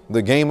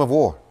 The game of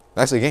war.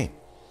 That's a game.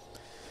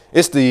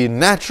 It's the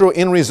natural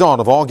end result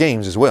of all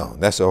games as well.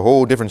 That's a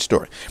whole different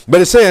story. But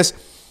it says,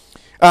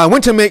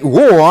 went to make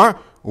war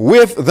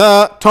with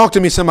the, talk to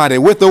me somebody,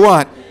 with the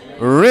what?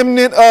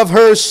 Remnant of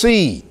her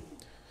seed,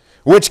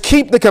 which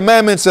keep the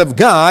commandments of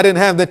God and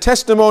have the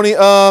testimony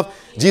of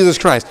Jesus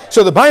Christ.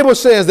 So the Bible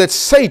says that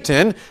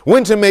Satan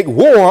went to make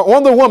war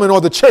on the woman or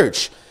the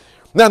church.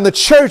 Now the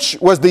church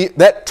was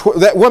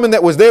that woman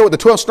that was there with the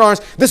 12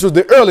 stars. This was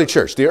the early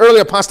church, the early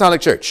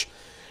apostolic church.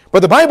 But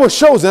the Bible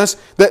shows us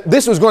that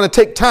this was going to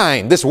take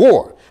time, this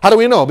war. How do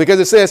we know? Because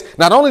it says,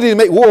 not only did he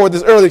make war with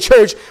this early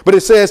church, but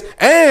it says,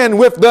 and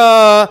with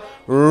the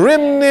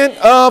remnant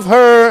of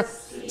her.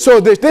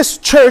 So this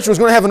church was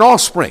going to have an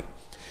offspring.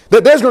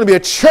 That there's going to be a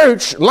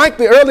church like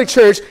the early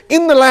church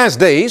in the last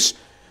days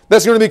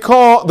that's going to be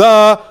called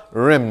the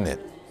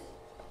remnant.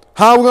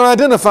 How are we going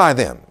to identify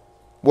them?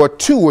 Well,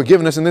 2 were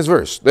given us in this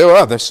verse. There were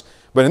others,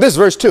 but in this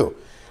verse 2.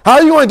 How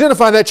are you going to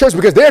identify that church?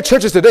 Because their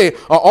churches today,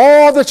 are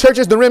all the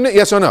churches the remnant?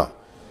 Yes or no?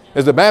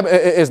 Is the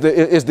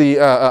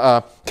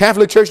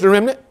Catholic Church the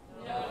remnant?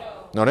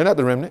 No, they're not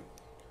the remnant.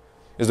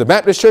 Is the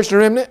Baptist Church the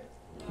remnant?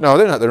 No,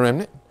 they're not the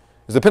remnant.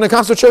 Is the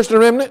Pentecostal church the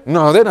remnant?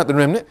 No, they're not the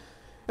remnant.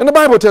 And the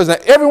Bible tells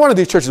that every one of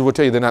these churches will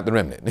tell you they're not the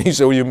remnant. And you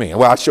say, what do you mean?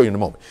 Well, I'll show you in a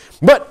moment.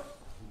 But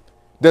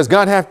does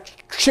God have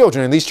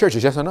children in these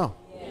churches? Yes or no?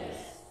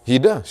 Yes. He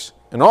does.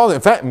 And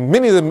in fact,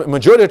 many of the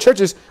majority of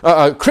churches,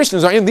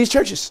 Christians are in these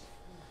churches.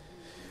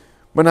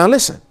 But now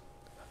listen,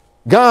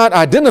 God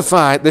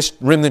identified this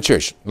remnant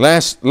church.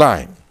 Last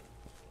line.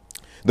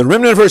 The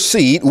remnant of her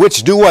seed,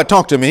 which do what?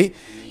 Talk to me.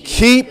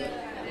 Keep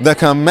the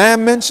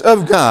commandments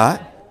of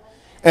God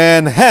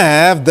and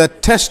have the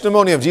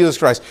testimony of Jesus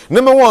Christ.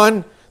 Number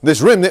one,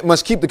 this remnant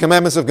must keep the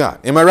commandments of God.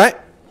 Am I right?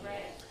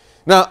 Right.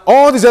 Now,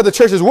 all these other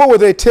churches, what will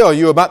they tell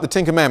you about the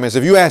 10 Commandments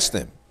if you ask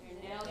them?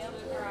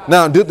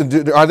 Now,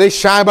 are they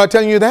shy about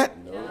telling you that?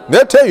 No.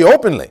 They'll tell you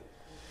openly.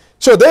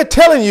 So they're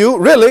telling you,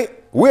 really,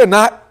 we're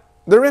not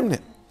the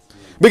remnant.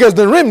 Because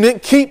the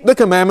remnant keep the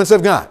commandments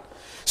of God.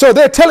 So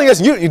they're telling us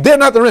they're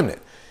not the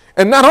remnant.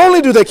 And not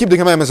only do they keep the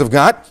commandments of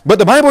God, but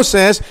the Bible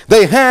says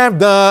they have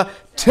the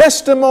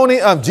testimony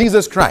of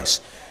Jesus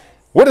Christ.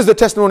 What is the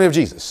testimony of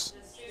Jesus?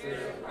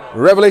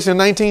 Revelation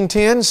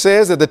 19:10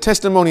 says that the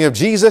testimony of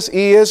Jesus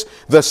is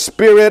the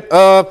spirit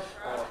of.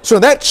 So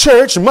that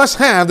church must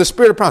have the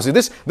spirit of prophecy.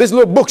 This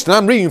little books that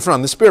I'm reading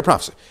from, the spirit of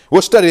prophecy.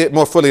 We'll study it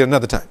more fully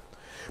another time.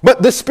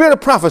 But the spirit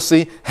of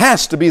prophecy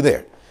has to be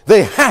there.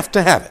 They have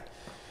to have it.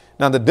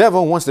 Now the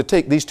devil wants to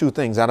take these two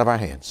things out of our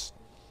hands.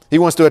 He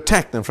wants to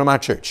attack them from our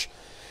church.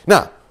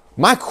 Now,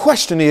 my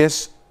question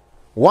is,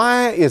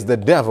 why is the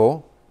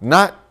devil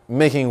not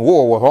making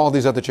war with all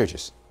these other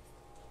churches?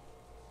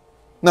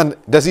 Now,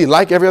 does he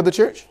like every other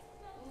church?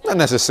 Not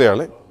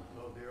necessarily.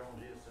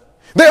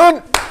 They're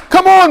on.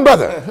 Come on,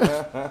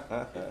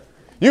 brother.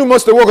 You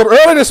must have woke up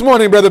early this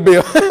morning, Brother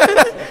Bill.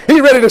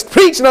 He's ready to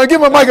preach. Now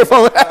give him a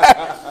microphone.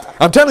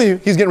 I'm telling you,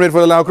 he's getting ready for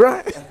the loud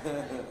cry.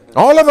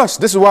 All of us,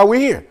 this is why we're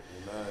here.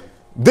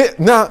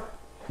 Now,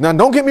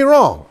 don't get me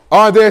wrong.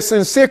 Are there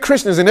sincere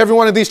Christians in every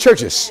one of these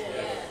churches?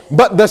 Yes.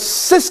 But the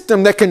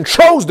system that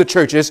controls the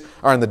churches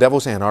are in the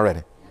devil's hand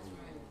already.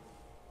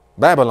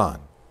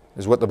 Babylon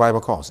is what the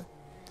Bible calls it.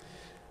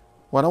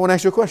 Well, I want to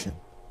ask you a question.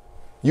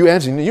 You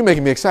answer, you're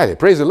making me excited.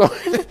 Praise the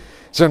Lord.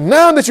 So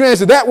now that you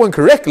answered that one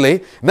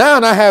correctly,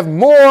 now I have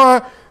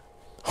more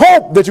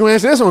hope that you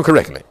answer this one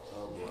correctly.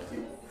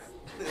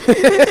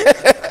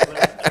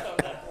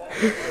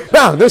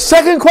 Now, the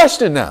second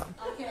question now.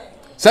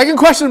 Second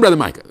question, Brother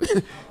Micah.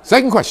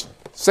 Second question.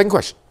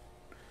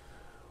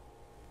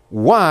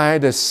 Why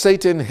does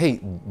Satan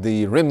hate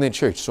the remnant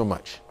church so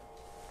much?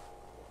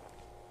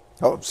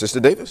 Oh, Sister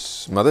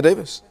Davis, Mother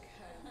Davis.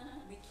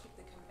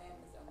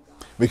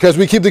 Because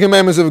we keep the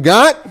commandments of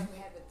God.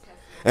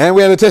 And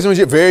we have the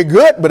testimony. Very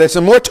good, but there's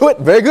some more to it.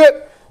 Very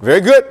good. Very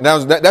good.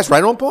 That's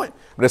right on point.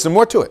 But there's some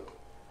more to it.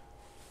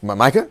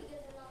 Micah?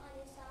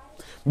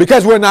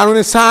 Because we're not on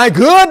his side.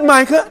 Good,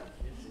 Micah.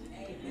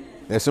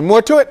 There's some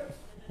more to it.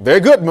 Very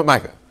good,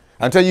 Micah.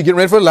 Until you get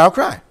ready for a loud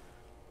cry.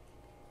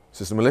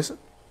 Sister Melissa?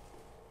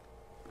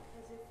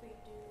 Because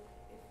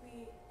if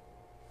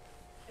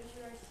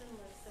we are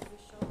sinless, then we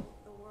show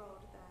the world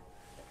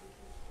that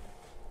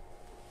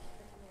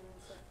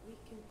we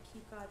can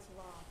keep God's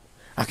law.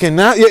 I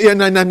cannot. Yeah.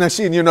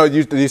 See,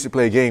 they used to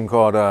play a game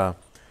called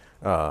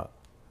Hucker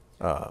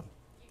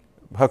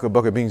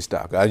Bucker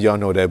Beanstalk. Y'all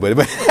know that,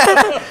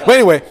 but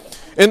anyway.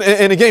 And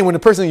again, when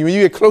when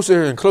you get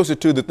closer and closer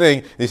to the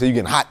thing, they say you're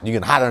getting hot, you're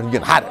getting hotter, and you're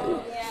getting hotter.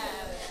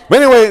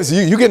 But anyways,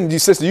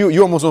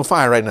 you're almost on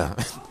fire right now.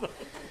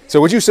 So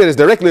what you said is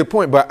directly the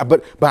point,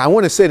 but I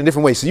want to say it in a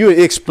different way. So you're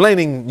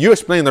explaining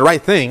the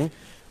right thing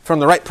from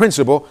the right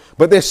principle,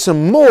 but there's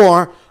some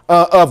more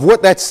of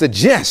what that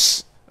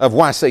suggests of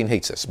why Satan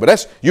hates us.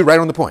 But you're right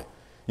on the point.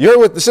 You heard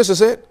what the sister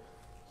said?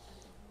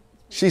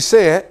 She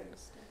said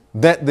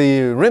that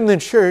the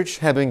remnant church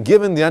have been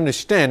given the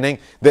understanding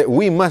that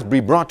we must be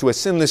brought to a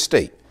sinless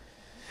state.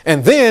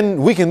 And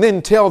then we can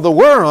then tell the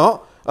world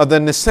of the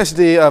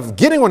necessity of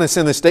getting on a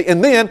sinless state,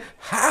 and then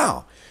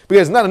how.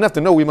 Because it's not enough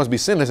to know we must be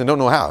sinless and don't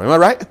know how. Am I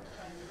right?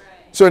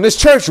 So in this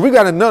church, we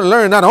got to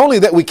learn not only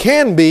that we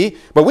can be,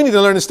 but we need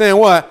to learn to understand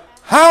what?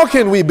 How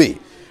can we be?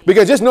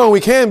 Because just knowing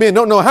we can be and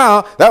don't know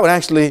how, that would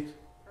actually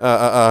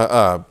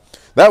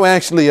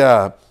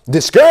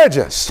discourage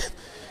us.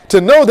 To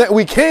know that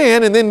we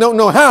can and then don't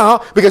know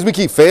how because we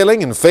keep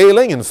failing and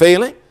failing and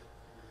failing.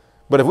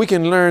 But if we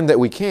can learn that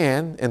we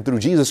can and through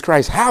Jesus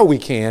Christ how we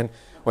can,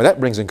 well,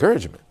 that brings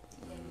encouragement.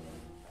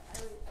 I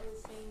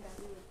was saying that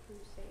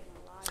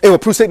we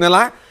would prove Satan a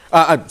lie. It would prove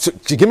Satan a lie? So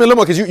give me a little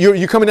more because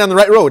you're coming down the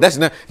right road.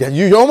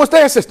 You're almost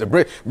there, sister.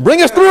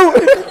 Bring us through.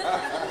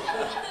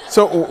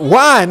 So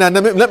why? Now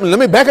let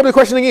me back up the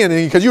question again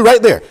because you're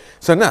right there.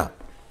 So now,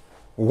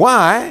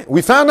 why?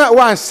 We found out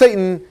why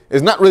Satan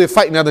is not really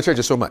fighting other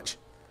churches so much.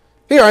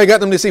 He already got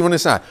them deceived on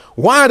his side.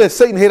 Why does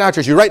Satan hate our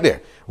church? You're right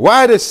there.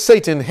 Why does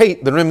Satan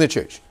hate the remnant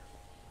church?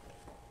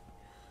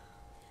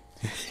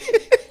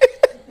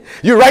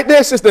 You're right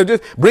there, sister.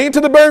 Just bring it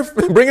to the birth.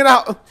 Bring it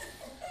out.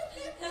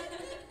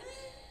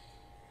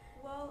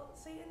 Well,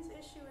 Satan's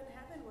issue in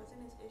heaven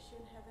wasn't his issue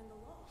in heaven, the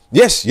law.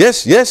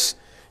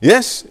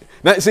 Yes.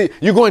 Now, see,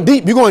 you're going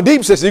deep. You're going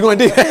deep, sister. You're going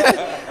deep.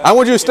 I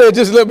want you to stay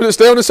just a little bit,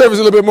 stay on the surface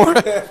a little bit more.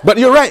 But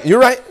you're right. You're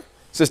right,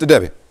 Sister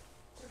Debbie. The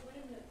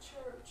remnant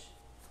church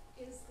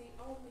is the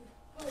only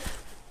hope.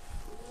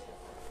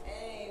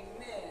 Amen.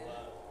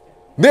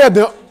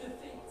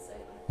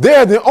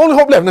 They're the only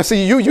hope left. Now,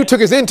 see, you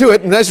took us into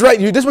it, and that's right.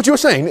 This is what you were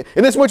saying.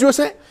 And this is what you were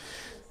saying.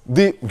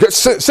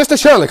 Sister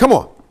Shirley, come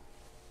on.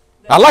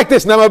 I like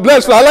this. Now my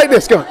blood's flowing. I like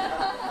this. Come on. The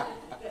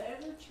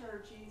other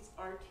churches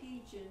are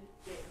teaching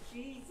that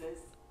Jesus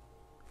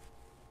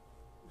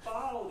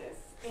bought us,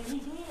 and he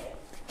did.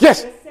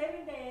 Yes. The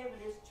Seventh-day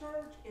Adventist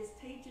church is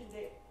teaching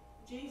that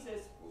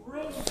Jesus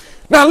really.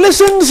 Now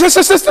listen,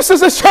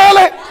 Sister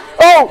Shirley.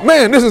 Oh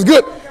man, this is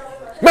good.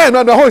 Man,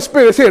 the Holy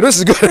Spirit is here. This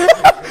is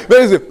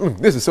good.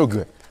 This is so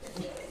good.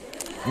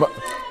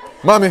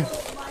 Mommy.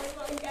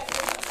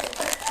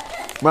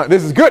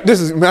 This is good.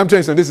 I'm telling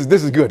you something.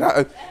 This is good.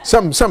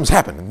 Something's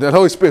happening. The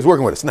Holy Spirit's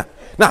working with us.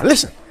 Now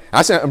listen.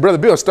 I said, Brother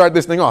Bill, start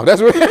this thing off.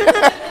 That's what.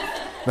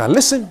 Now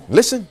listen.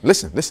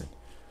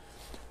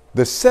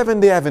 The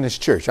Seventh-day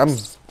Adventist Church. I'm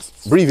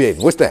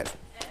abbreviating. What's that?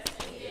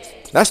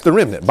 That's the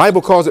remnant.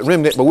 Bible calls it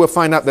remnant, but we'll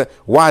find out that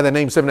why the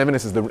name Seventh-day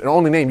Adventist is the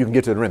only name you can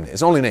get to the remnant.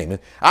 It's the only name.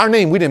 Our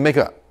name we didn't make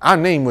up. Our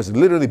name was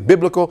literally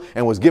biblical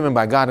and was given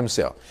by God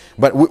himself.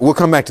 But we'll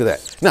come back to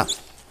that. Now,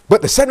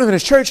 but the Seventh-day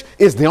Adventist Church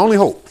is the only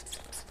hope.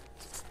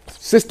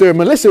 Sister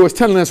Melissa was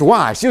telling us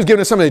why. She was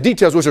giving us some of the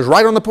details, which was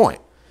right on the point.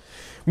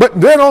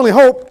 But they're the only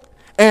hope.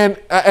 And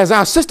as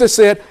our sister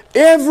said,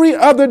 every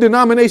other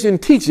denomination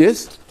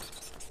teaches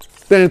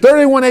that in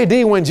 31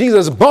 AD, when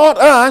Jesus bought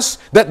us,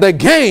 that the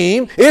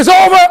game is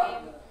over.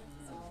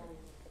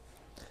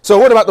 So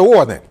what about the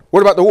war then?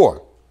 What about the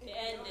war?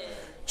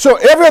 So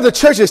every other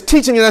church is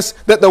teaching us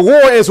that the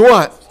war is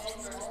what?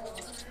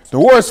 The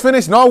war is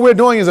finished, and all we're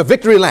doing is a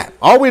victory lap.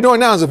 All we're doing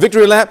now is a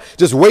victory lap,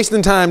 just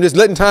wasting time, just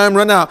letting time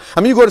run out.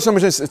 I mean, you go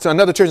to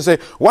another church and say,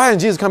 why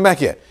hasn't Jesus come back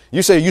yet?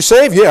 You say, you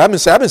saved? Yeah, I've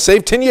been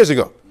saved 10 years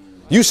ago.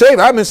 You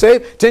saved? I've been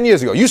saved 10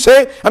 years ago. You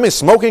saved? I've been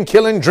smoking,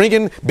 killing,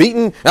 drinking,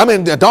 beating. I'm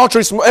in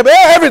adultery,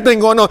 everything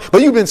going on,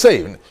 but you've been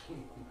saved.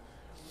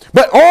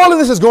 But all of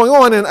this is going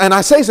on, and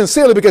I say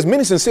sincerely because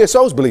many sincere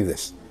souls believe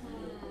this.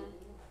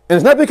 And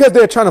it's not because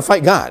they're trying to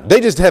fight God. They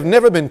just have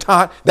never been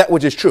taught that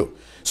which is true.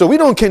 So we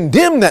don't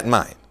condemn that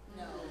mind.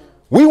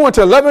 We want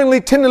to lovingly,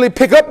 tenderly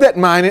pick up that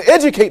mind and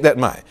educate that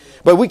mind.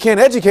 But we can't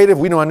educate if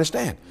we don't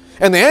understand.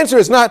 And the answer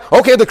is not,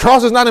 okay, the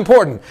cross is not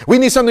important. We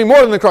need something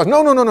more than the cross.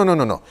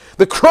 No.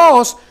 The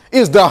cross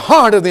is the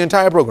heart of the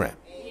entire program.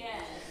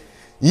 Yes.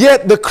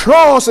 Yet the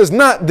cross is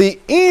not the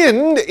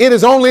end. It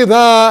is only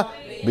the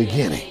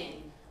beginning.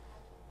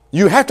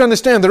 You have to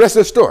understand the rest of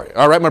the story.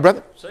 All right, my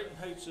brother? Satan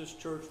hates this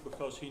church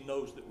because he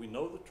knows that we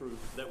know the truth,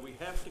 that we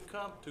have to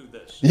come to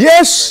this.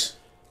 Yes.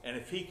 And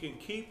if he can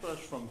keep us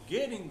from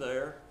getting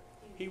there,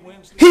 he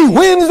wins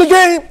the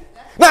game.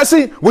 Now,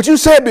 see, what you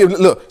said,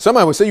 look,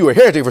 somebody would say you were a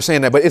heretic for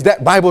saying that, but is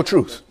that Bible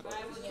truth?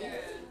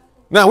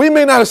 Now, we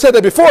may not have said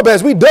that before, but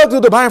as we dug through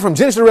the Bible from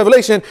Genesis to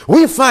Revelation,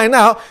 we find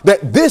out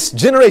that this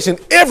generation,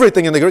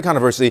 everything in the great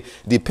controversy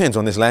depends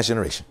on this last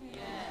generation.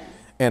 Yes.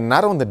 And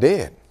not on the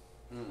dead.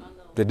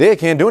 The dead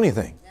can't do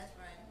anything. That's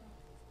right.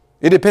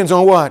 It depends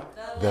on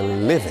what? The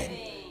living.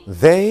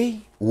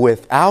 They,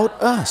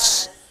 without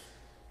us,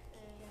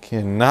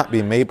 cannot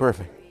be made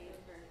perfect.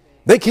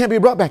 They can't be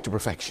brought back to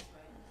perfection.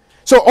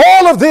 So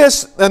all of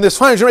this and this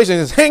final generation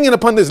is hanging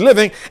upon this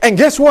living. And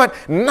guess what?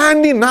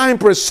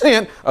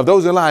 99% of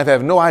those alive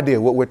have no idea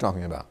what we're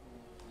talking about.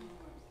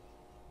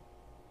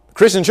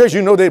 Christian church,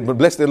 you know, they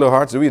bless their little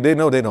hearts. They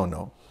know they don't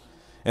know.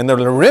 And the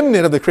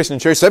remnant of the Christian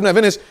church, Seventh-day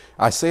Adventists,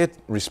 I say it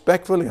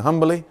respectfully,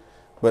 humbly,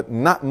 but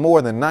not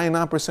more than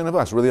 99% of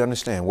us really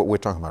understand what we're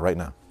talking about right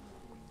now.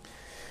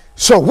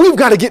 So we've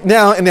got to get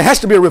now, and there has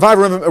to be a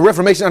revival, a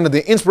reformation under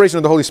the inspiration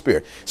of the Holy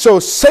Spirit. So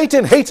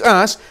Satan hates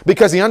us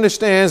because he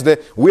understands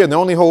that we're the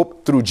only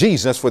hope through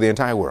Jesus for the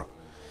entire world.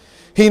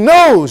 He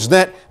knows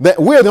that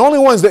we're the only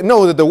ones that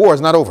know that the war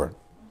is not over.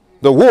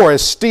 The war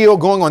is still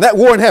going on. That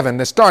war in heaven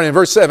that started in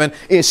verse 7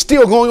 is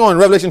still going on in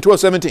Revelation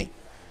 12:17.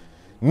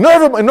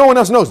 No one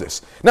else knows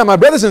this. Now, my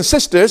brothers and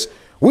sisters,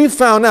 we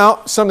found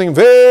out something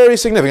very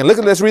significant.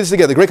 Let's read this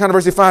together. Great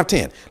Controversy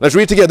 5:10. Let's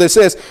read it together. It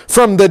says,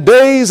 from the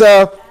days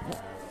of...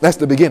 That's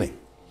the beginning.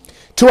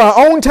 To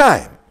our own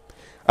time,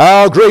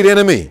 our great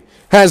enemy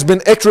has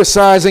been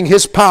exercising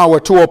his power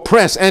to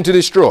oppress and to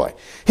destroy.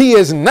 He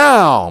is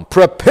now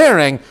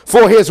preparing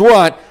for his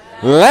what?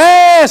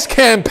 Last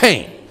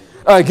campaign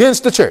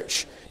against the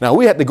church. Now,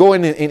 we have to go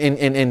in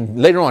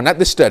later on, not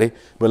this study,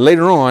 but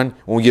later on,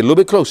 when we get a little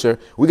bit closer,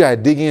 we got to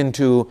dig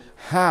into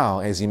how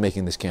is he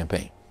making this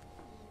campaign?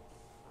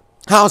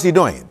 How is he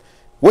doing it?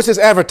 What's his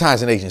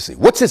advertising agency?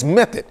 What's his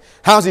method?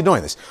 How's he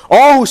doing this?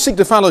 All who seek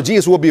to follow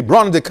Jesus will be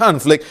brought into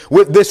conflict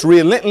with this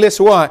relentless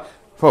what?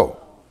 Foe.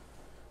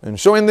 And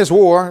showing this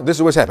war, this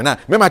is what's happening. Now,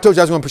 remember I told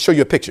you I was going to show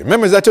you a picture.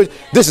 Remember as I told you?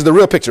 This is the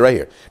real picture right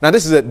here. Now,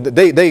 this is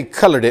they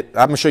colored it.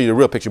 I'm going to show you the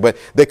real picture, but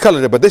they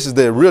colored it. But this is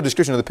the real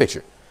description of the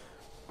picture.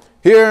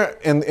 Here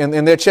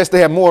in their chest, they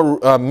have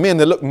more men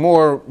that look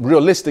more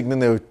realistic than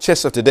the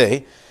chests of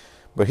today.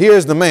 But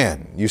here's the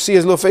man. You see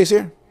his little face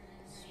here?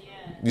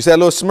 You see that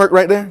little smirk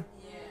right there?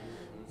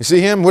 You see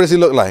him? What does he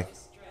look like?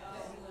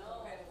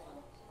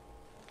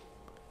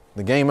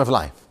 The game of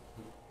life.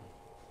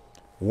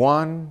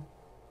 One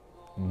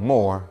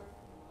more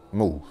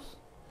move.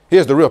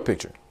 Here's the real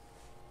picture.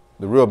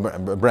 The real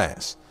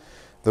brass.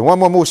 The one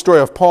more move story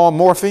of Paul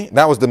Morphy.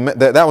 That was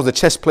the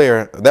chess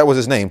player. That was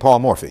his name, Paul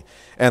Morphy.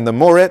 And the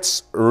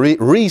Moritz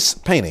Reis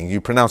painting.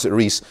 You pronounce it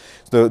Reis.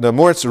 The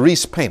Moritz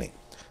Reis painting.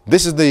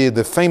 This is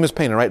the famous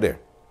painting right there.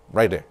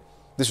 Right there.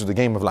 This was the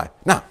game of life.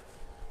 Now,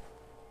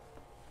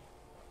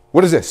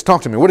 what is this?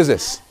 Talk to me. What is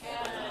this?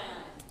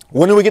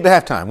 When do we get to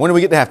halftime? When do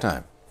we get to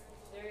halftime?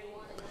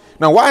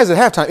 Now, why is it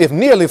halftime? If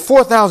nearly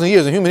 4,000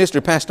 years of human history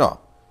passed off,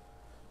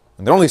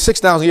 and there are only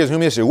 6,000 years of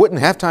human history,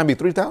 wouldn't halftime be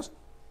 3,000?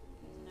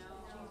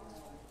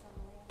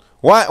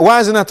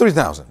 Why is it not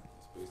 3,000?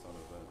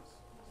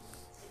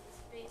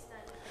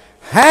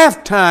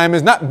 Halftime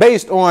is not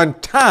based on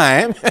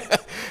time.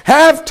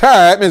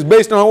 Halftime is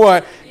based on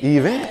what?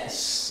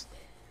 Events.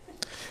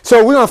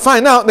 So we're going to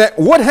find out that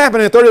what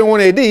happened in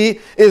 31 AD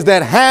is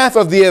that half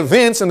of the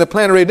events in the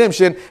plan of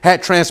redemption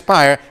had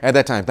transpired at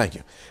that time. Thank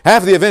you.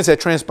 Half of the events had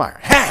transpired.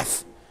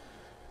 Half.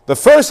 The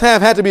first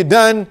half had to be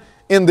done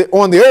on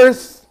the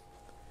earth.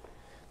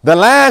 The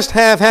last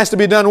half has to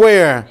be done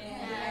where?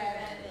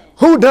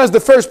 Who does the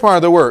first part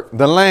of the work?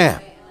 The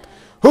Lamb.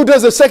 Who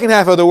does the second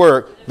half of the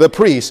work? The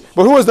priest.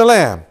 But who is the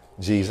Lamb?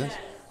 Jesus.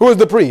 Who is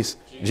the priest?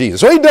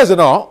 Jesus. So he does it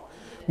all,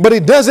 but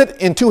he does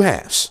it in two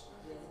halves,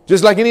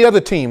 just like any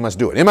other team must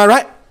do it. Am I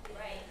right?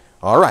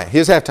 All right,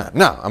 here's halftime.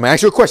 Now, I'm going to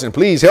ask you a question.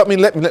 Please help me.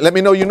 Let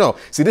me know you know.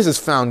 See, this is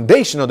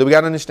foundational that we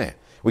got to understand.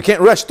 We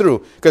can't rush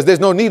through because there's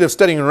no need of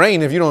studying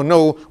rain if you don't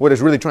know what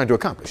it's really trying to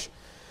accomplish.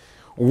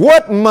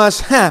 What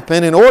must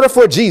happen in order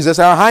for Jesus,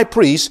 our high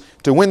priest,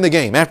 to win the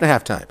game after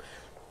halftime?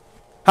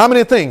 How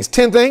many things?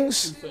 10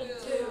 things?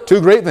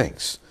 Two great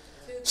things.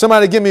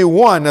 Somebody give me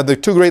one of the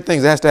two great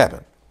things that has to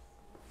happen.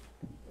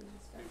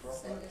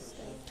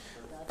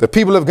 The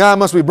people of God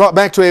must be brought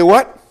back to a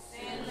what?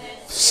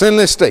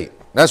 Sinless state.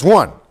 That's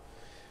one.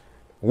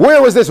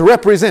 Where was this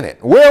represented?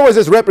 Where was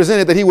this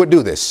represented that he would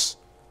do this?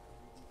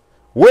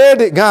 Where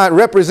did God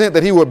represent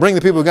that he would bring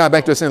the people of God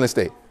back to a sinless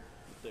state?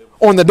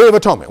 On the Day of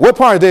Atonement. What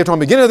part of the Day of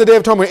Atonement? Beginning of the Day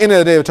of Atonement or end of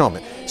the Day of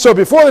Atonement? So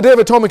before the Day of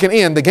Atonement can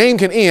end, the game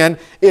can end,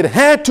 it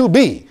had to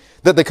be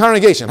that the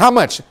congregation, how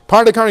much?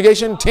 Part of the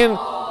congregation? 10?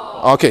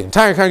 Okay,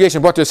 entire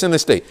congregation brought to a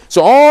sinless state.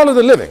 So all of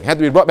the living had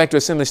to be brought back to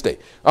a sinless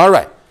state. All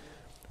right.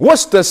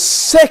 What's the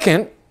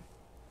second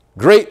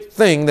great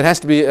thing that has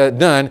to be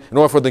done in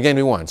order for the game to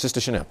be won?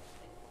 Sister Chanel.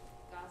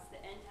 The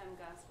end-time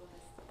gospel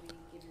has to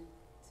be given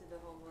to the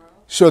whole world.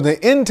 So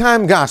the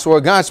end-time gospel,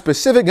 or God's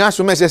specific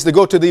gospel message, has to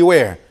go to the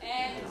where?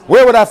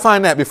 Where would I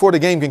find that before the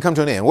game can come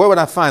to an end? Where would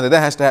I find that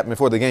has to happen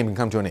before the game can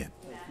come to an end?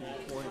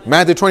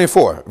 Matthew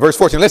 24, verse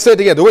 14. Let's say it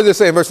together. What does it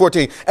say in verse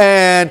 14?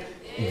 And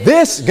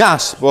this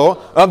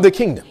gospel of the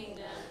kingdom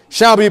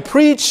shall be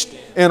preached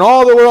in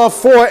all the world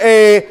for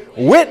a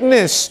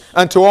witness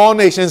unto all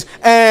nations,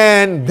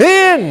 and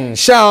then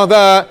shall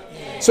the...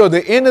 So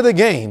the end of the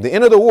game, the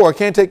end of the war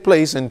can't take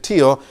place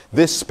until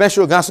this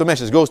special gospel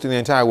message goes to the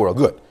entire world.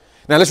 Good.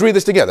 Now let's read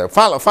this together.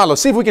 Follow.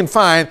 See if we can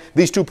find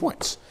these 2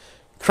 points.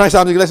 Christ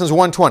Object Lessons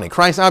 120.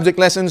 Christ Object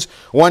Lessons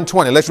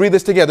 120. Let's read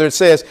this together. It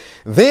says,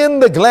 then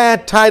the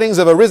glad tidings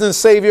of a risen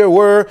Savior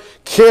were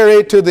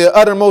carried to the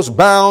uttermost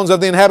bounds of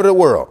the inhabited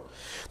world.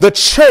 The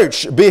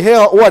church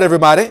beheld what,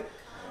 everybody?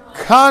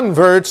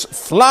 Converts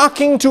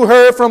flocking to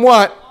her from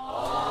what?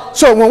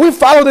 So when we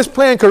follow this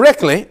plan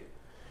correctly,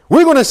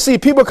 we're going to see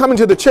people coming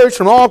to the church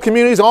from all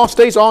communities, all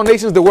states, all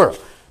nations of the world.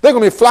 They're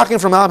going to be flocking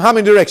from how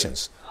many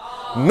directions?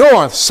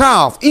 North,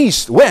 south,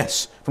 east,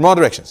 west, from all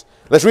directions.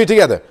 Let's read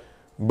together.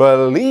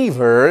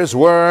 Believers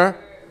were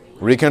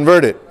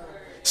reconverted.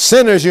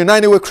 Sinners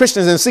united with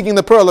Christians in seeking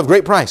the pearl of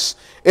great price.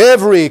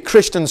 Every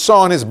Christian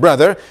saw in his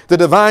brother the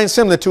divine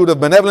similitude of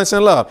benevolence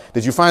and love.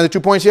 Did you find the 2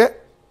 points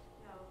yet?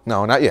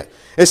 No, not yet.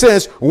 It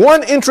says,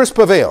 one interest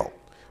prevailed.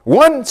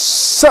 One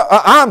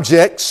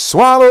object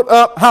swallowed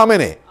up how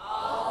many?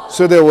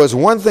 So there was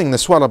one thing that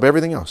swallowed up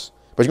everything else.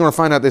 But you're going to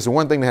find out there's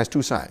one thing that has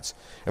two sides.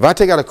 If I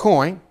take out a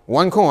coin,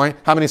 one coin,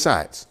 how many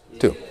sides?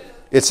 Two.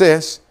 It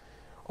says,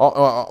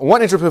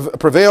 one interest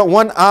prevailed,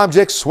 one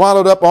object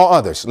swallowed up all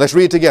others. Let's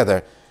read it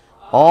together.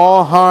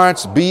 All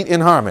hearts beat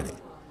in harmony.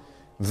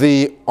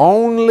 The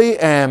only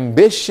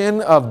ambition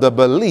of the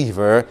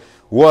believer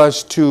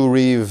was to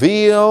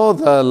reveal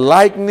the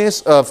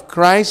likeness of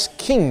Christ's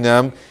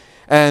kingdom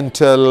and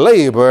to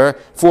labor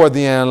for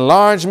the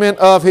enlargement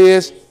of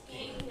his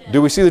kingdom.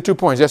 Do we see the 2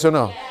 points? Yes or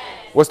no? Yes.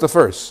 What's the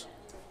first?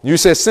 You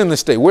said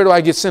sinless state. Where do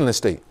I get sinless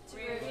state?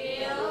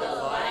 Reveal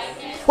the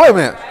likeness. Wait a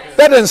minute.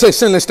 That doesn't say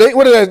sinless state.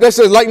 What is that? That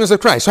says likeness of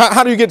Christ.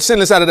 How do you get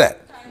sinless out of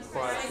that?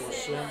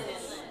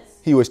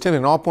 He was tempted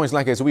in all points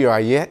like as we are,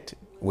 yet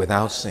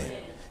without sin.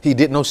 He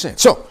did no sin.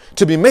 So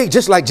to be made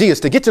just like Jesus,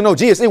 to get to know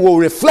Jesus, it will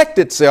reflect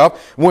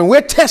itself when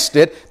we're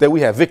tested that we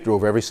have victory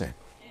over every sin.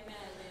 Amen.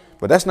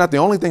 But that's not the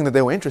only thing that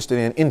they were interested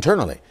in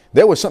internally.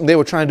 There was something they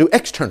were trying to do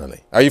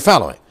externally. Are you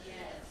following? Yes.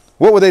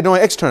 What were they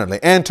doing externally?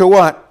 And to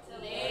what?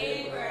 To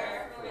labor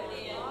for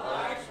the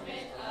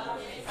enlargement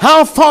of his...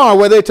 How far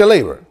were they to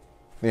labor?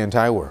 The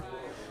entire world.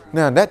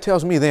 Now that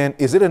tells me then,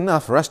 is it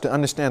enough for us to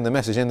understand the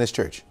message in this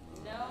church?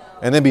 No.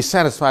 And then be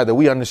satisfied that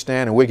we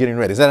understand and we're getting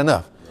ready? Is that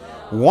enough?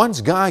 No.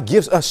 Once God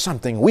gives us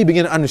something, we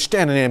begin to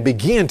understand it and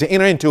begin to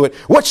enter into it.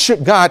 What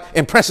should God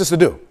impress us to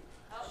do?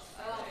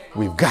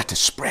 We've got to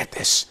spread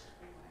this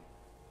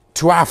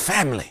to our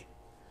family,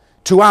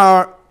 to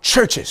our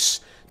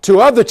churches, to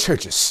other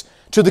churches,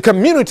 to the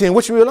community in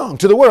which we belong,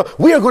 to the world.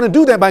 We are going to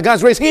do that by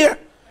God's grace here.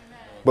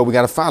 But we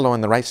got to follow in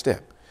the right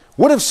step.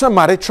 What if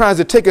somebody tries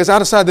to take us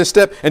outside this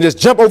step and just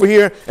jump over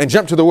here and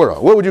jump to the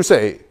world? What would you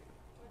say?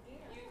 You're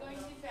going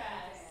too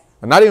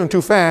fast. Not even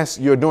too fast,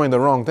 you're doing the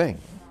wrong thing.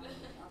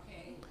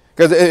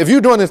 Because if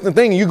you're doing this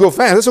thing and you go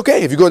fast, it's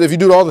okay if you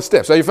do all the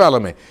steps. Are you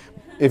following me?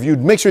 If you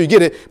make sure you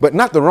get it, but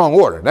not the wrong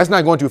order. That's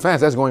not going too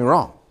fast, that's going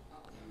wrong.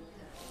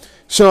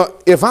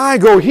 So if I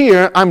go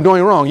here, I'm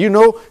doing wrong. You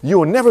know, you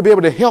will never be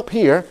able to help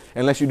here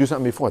unless you do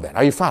something before that.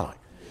 Are you following?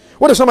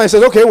 What if somebody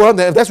says, okay, well,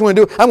 if that's what we're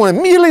going to do, I'm going to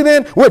immediately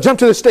then, we'll jump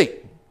to the state.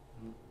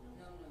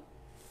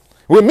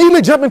 We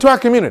immediately jump into our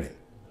community.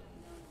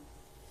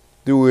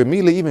 Do we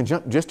immediately even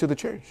jump just to the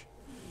church?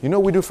 You know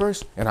what we do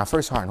first? In our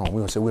first heart and home, we're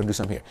going to say, we're going to do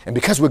something here. And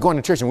because we're going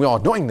to church and we're all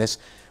doing this,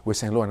 we're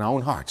saying, Lord, in our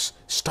own hearts,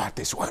 start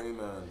this work.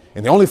 Amen.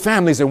 And the only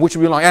families in which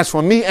we belong, as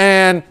for me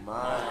and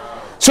mine.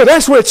 So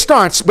that's where it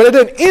starts, but it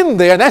doesn't end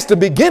there. That's the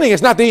beginning.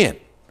 It's not the end.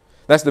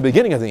 That's the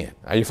beginning of the end.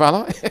 Are you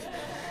following?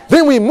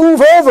 Then we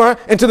move over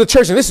into the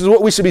church, and this is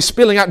what we should be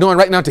spilling out doing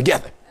right now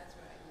together.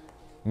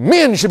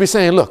 Men should be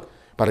saying, look,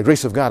 by the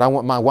grace of God, I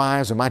want my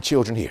wives and my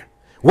children here.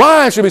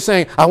 Wives should be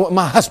saying, I want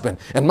my husband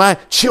and my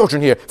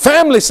children here.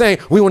 Families saying,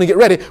 we want to get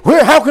ready.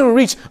 How can we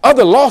reach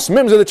other lost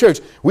members of the church?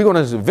 We're going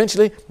to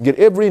eventually get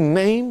every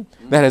name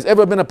that has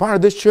ever been a part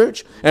of this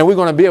church, and we're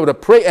going to be able to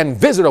pray and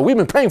visit, or we've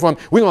been praying for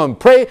them. We're going to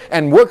pray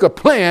and work a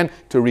plan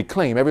to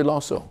reclaim every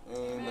lost soul.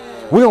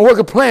 Amen. We're going to work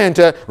a plan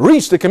to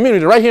reach the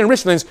community right here in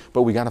Richlands,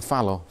 but we got to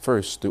follow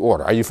first the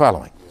order. Are you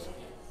following?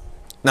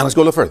 Now let's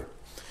go a little further.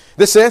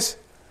 This says,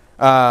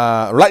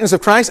 likeness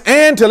of Christ,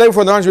 and to labor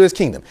for the knowledge of his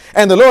kingdom.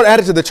 And the Lord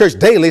added to the church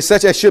daily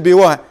such as should be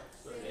what?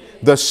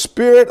 The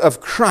Spirit of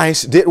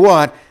Christ did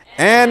what?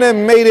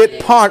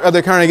 Animated part of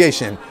the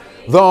congregation.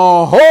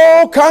 The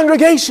whole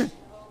congregation.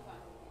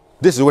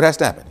 This is what has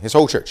to happen. His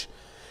whole church.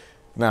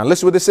 Now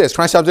listen to what this says.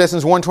 Christ Object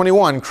Lessons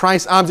 121.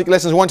 Christ Object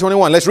Lessons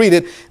 121. Let's read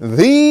it.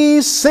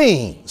 These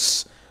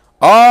things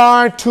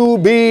are to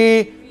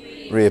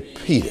be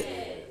repeated.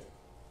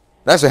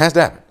 That's what has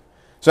to happen.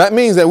 So that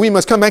means that we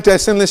must come back to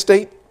that sinless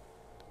state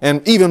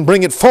and even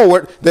bring it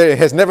forward that it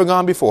has never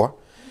gone before.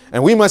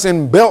 And we must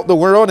embelt the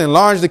world,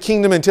 enlarge the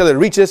kingdom until it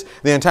reaches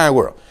the entire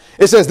world.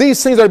 It says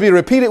these things are to be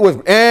repeated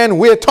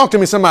talk to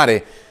me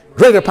somebody,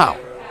 greater power.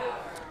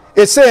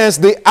 It says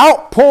the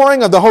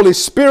outpouring of the Holy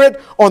Spirit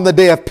on the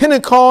day of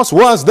Pentecost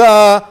was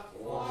the,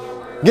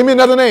 give me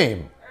another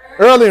name,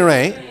 early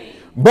rain.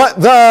 But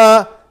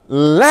the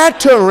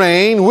latter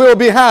rain will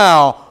be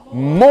how?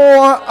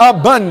 More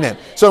abundant.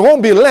 So it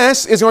won't be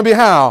less, it's going to be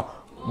how?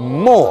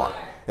 More.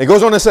 It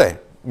goes on to say,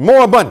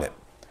 more abundant.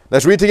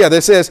 Let's read together.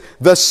 It says,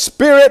 the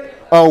Spirit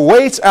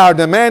awaits our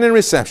demand and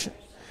reception.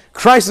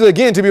 Christ is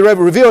again to be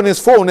revealed in his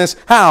fullness.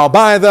 How?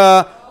 By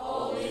the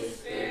Holy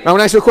Spirit. Now I want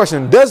to ask you a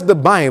question. Does the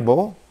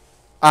Bible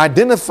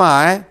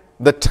identify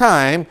the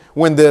time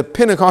when the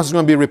Pentecost is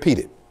going to be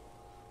repeated?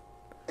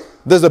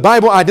 Does the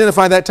Bible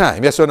identify that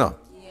time? Yes or no?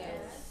 Yes.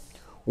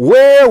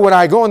 Where would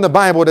I go in the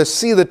Bible to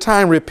see the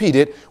time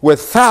repeated where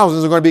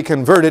thousands are going to be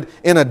converted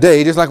in a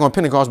day, just like on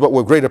Pentecost, but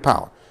with greater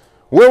power?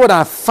 Where would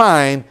I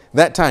find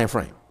that time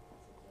frame?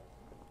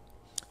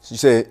 You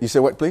say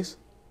what, please?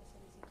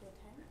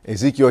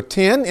 Ezekiel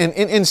 10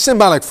 in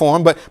symbolic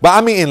form, but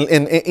I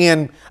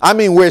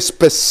mean we're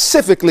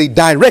specifically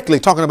directly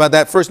talking about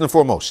that first and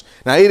foremost.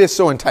 Now it is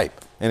so in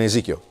type in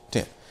Ezekiel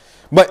 10,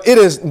 but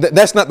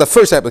that's not the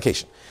first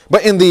application.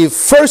 But in the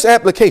first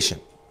application,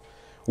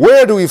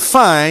 where do we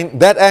find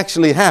that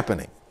actually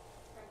happening?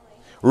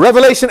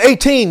 Revelation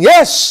 18.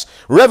 Yes,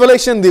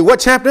 Revelation the what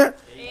chapter?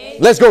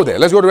 18. Let's go there.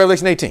 Let's go to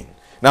Revelation 18.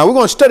 Now we're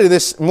going to study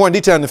this more in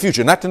detail in the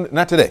future, not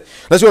today.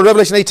 Let's go to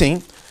Revelation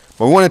 18.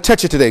 But we want to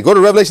touch it today. Go to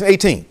Revelation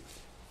 18.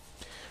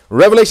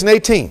 Revelation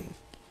 18.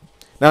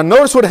 Now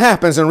notice what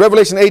happens in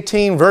Revelation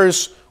 18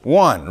 verse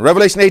 1.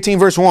 Revelation 18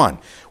 verse 1.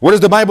 What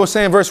does the Bible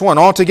say in verse 1?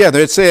 All together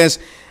it says,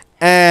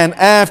 and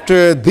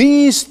after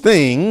these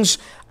things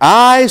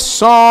I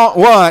saw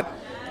what?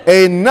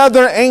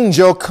 Another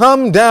angel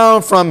come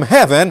down from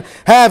heaven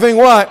having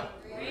what?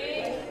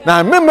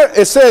 Now remember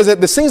it says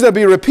that the things that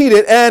be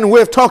repeated and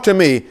with, talk to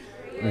me,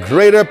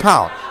 greater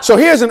power. So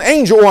here's an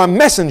angel or a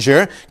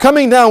messenger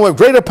coming down with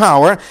greater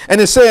power,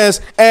 and it says,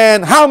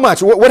 and how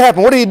much? What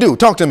happened? What did he do?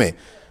 Talk to me.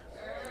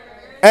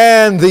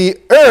 And the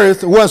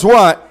earth was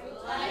what?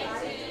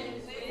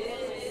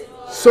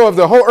 So if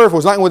the whole earth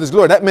was lightened with his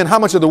glory, that meant how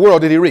much of the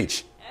world did he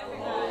reach?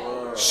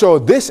 So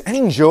this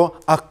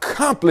angel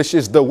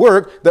accomplishes the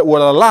work that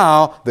will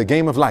allow the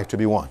game of life to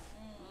be won.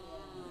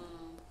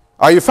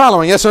 Are you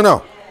following? Yes or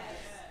no?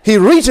 He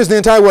reaches the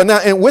entire world. Now,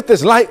 and with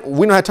this light,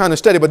 we don't have time to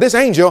study, but this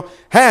angel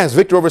has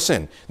victory over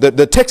sin.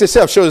 The text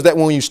itself shows that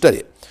when you study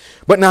it.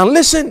 But now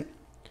listen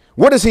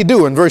What does he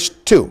do in verse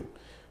 2?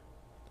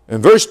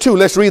 In verse 2,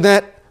 let's read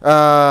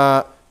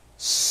that.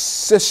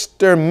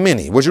 Sister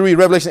Minnie, would you read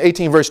Revelation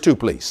 18, verse 2,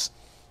 please?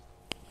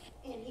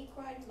 And he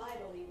cried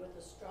mightily with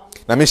a strong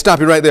Let me stop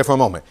you right there for a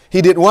moment.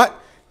 He did what?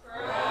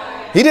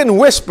 Cried. He didn't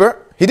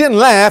whisper. He didn't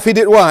laugh. He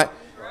did what?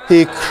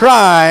 He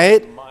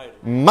cried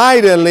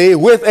mightily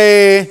with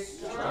a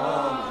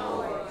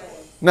strong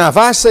voice. Now, if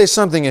I say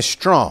something is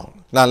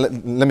strong, now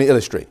let me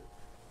illustrate.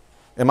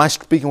 Am I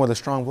speaking with a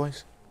strong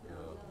voice? No.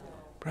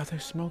 Brother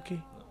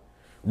Smokey?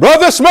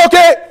 Brother Smokey!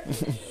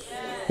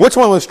 Which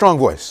one was a strong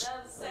voice?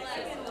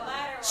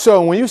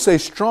 So when you say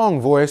strong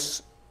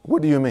voice,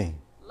 what do you mean?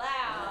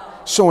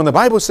 Loud. So when the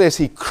Bible says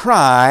he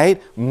cried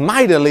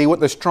mightily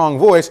with a strong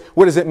voice,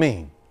 what does it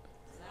mean?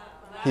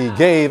 He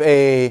gave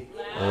a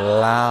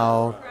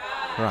loud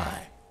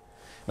cry.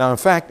 Now, in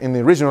fact, in the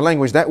original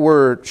language, that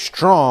word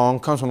strong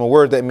comes from a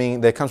word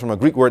that comes from a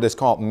Greek word that's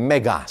called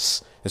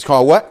megas. It's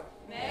called what?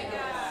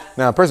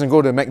 Now, a person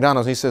go to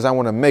McDonald's, he says, I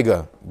want a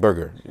mega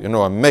burger,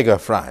 a mega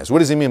fries. What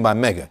does he mean by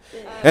mega?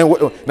 And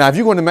now, if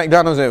you go to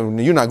McDonald's,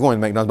 you're not going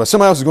to McDonald's, but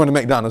somebody else is going to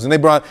McDonald's, and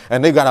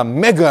they got a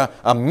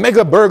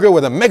mega burger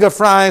with a mega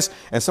fries,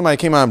 and somebody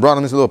came out and brought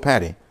him this little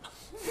patty.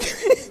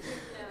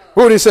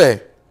 What would he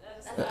say?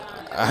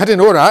 I didn't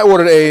order. I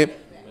ordered a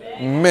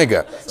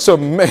mega. So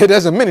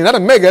that's a mini, not a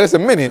mega, that's a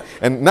mini,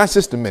 and not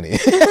just a mini.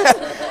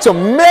 So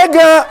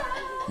mega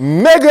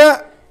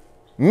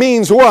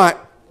means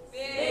what?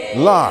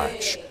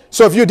 Large.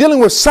 So if you're dealing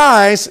with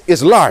size,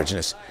 it's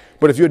largeness.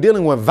 But if you're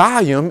dealing with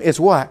volume, it's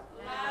what?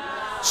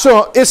 Loud.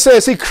 So it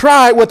says he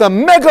cried with a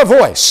mega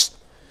voice.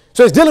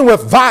 So it's dealing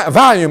with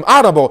volume,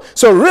 audible.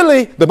 So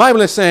really, the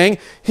Bible is saying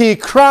he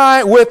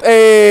cried with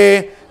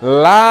a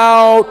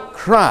loud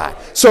cry.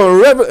 So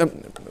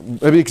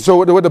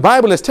what the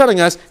Bible is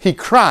telling us, he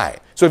cried.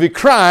 So if he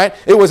cried,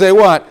 it was a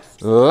what?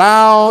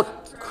 Loud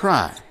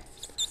cry.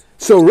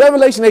 So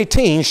Revelation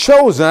 18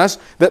 shows us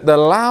that the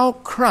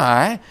loud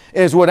cry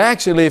is what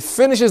actually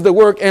finishes the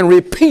work and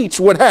repeats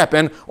what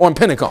happened on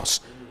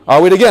Pentecost.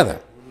 Are we together?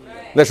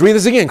 Right. Let's read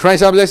this again.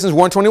 Christ's Observations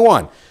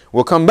 1:21.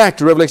 We'll come back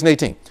to Revelation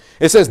 18.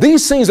 It says,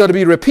 these things are to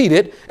be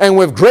repeated, and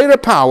with greater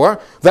power,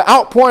 the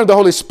outpouring of the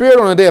Holy Spirit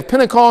on the day of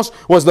Pentecost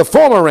was the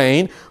former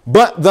rain,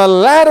 but the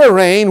latter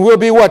rain will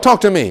be what? Talk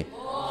to me.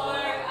 More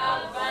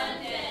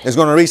abundant. It's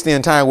going to reach the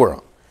entire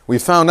world. We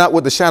found out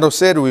what the shadow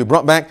said, and we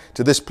brought back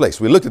to this place.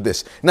 We looked at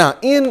this. Now,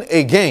 in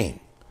a game,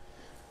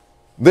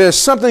 there's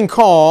something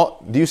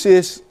called, do you see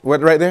this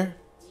right there?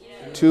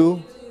 Yeah.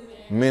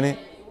 2-minute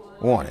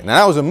warning. Now,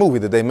 that was a movie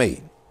that they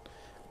made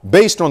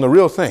based on the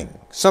real thing.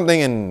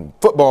 Something in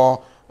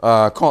football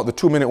called the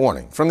 2-minute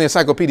warning. From the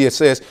encyclopedia, it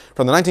says,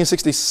 from the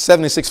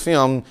 1976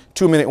 film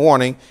 2-minute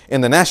warning in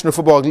the National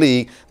Football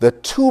League, the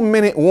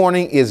 2-minute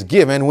warning is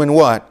given when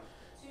what?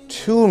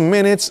 2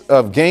 minutes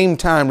of game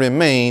time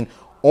remain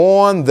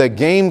on the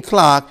game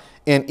clock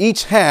in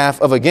each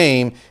half of a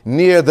game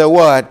near the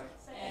what?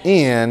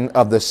 End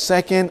of the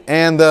second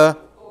and the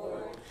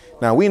fourth.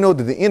 Now we know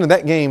that the end of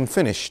that game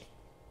finished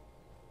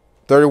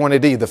 31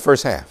 AD, the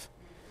first half.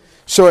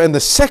 So in the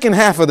second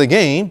half of the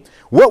game,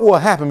 what will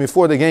happen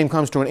before the game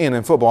comes to an end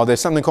in football? There's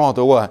something called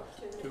the what?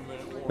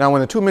 Now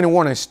when the 2-minute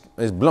warning is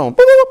blown,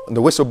 and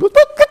the whistle,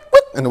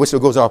 and the whistle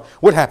goes off,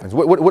 what happens?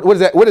 What is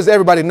that? What does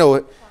everybody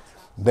know?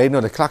 They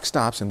know the clock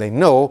stops, and they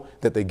know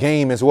that the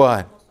game is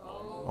what?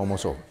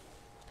 Almost over.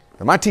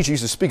 Now, my teacher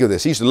used to speak of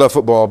this. He used to love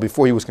football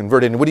before he was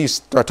converted. And what he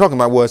started talking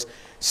about was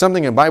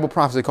something in Bible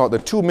prophecy called the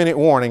 2-minute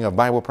warning of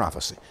Bible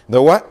prophecy.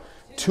 The what?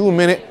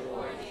 2-minute.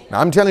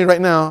 Now, I'm telling you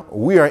right now,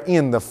 we are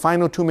in the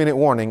final 2-minute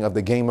warning of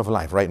the game of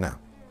life right now.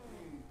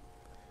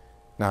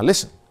 Now,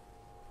 listen.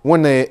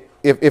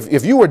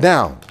 If you were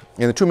down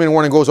and the 2-minute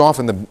warning goes off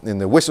and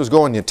the whistles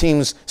go and your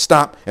teams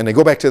stop and they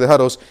go back to the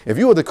huddles, if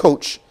you were the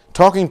coach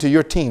talking to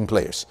your team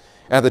players,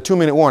 at the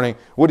 2-minute warning,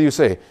 what do you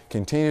say?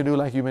 Continue to do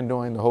like you've been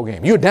doing the whole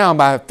game. You're down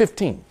by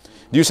 15.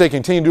 Do you say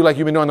continue to do like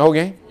you've been doing the whole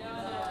game? No.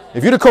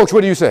 If you're the coach,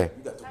 what do you say?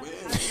 You got to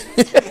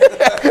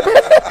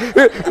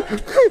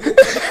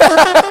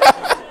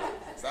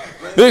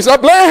win.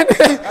 Stop playing.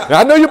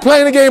 I know you're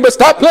playing the game, but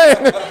stop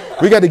playing.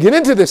 We got to get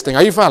into this thing.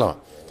 Are you following?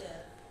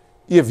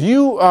 If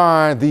you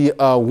are the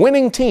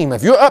winning team,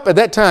 if you're up at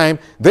that time,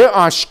 there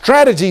are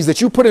strategies that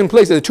you put in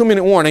place at the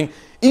 2-minute warning,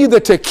 either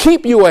to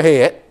keep you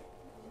ahead,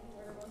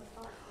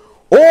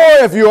 or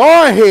if you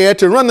are ahead,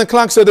 to run the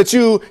clock so that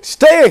you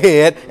stay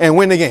ahead and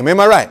win the game. Am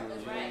I right?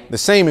 Right. The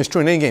same is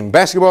true in any game.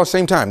 Basketball,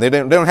 same time. They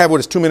don't have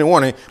what is 2-minute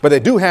warning, but they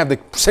do have the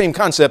same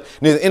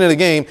concept near the end of the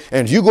game.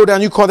 And you go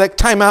down, you call that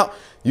timeout.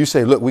 You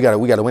say, look, we got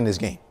to win this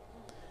game.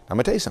 I'm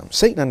going to tell you something.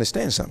 Satan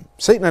understands something.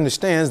 Satan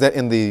understands that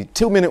in the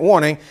 2-minute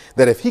warning,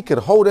 that if he could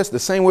hold us the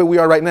same way we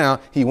are right now,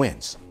 he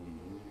wins.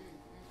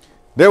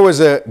 There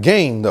was a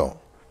game, though,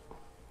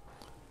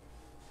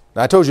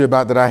 that I told you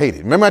about that I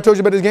hated. Remember I told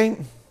you about this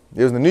game?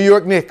 It was the New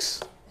York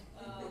Knicks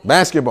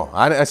basketball.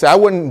 I said I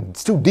wasn't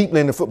too deeply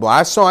into football.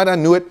 I saw it, I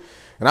knew it,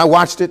 and I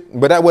watched it,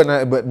 but I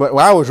wasn't. But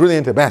I was really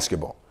into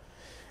basketball.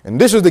 And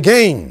this was the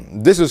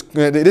game. This is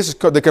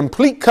the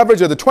complete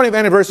coverage of the 20th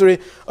anniversary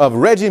of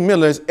Reggie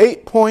Miller's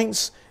 8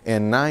 points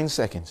in 9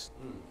 seconds.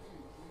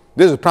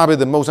 This is probably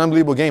the most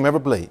unbelievable game ever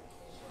played.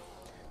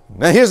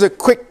 Now, here's a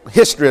quick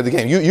history of the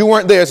game. You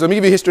weren't there, so let me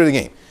give you a history of the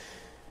game.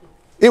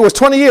 It was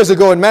 20 years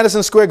ago in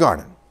Madison Square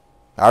Garden.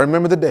 I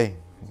remember the day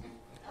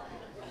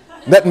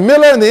that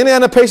Miller and the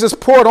Indiana Pacers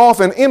poured off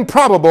an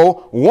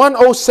improbable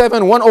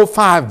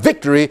 107-105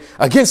 victory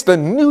against the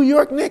New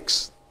York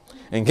Knicks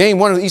in Game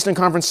 1 of the Eastern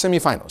Conference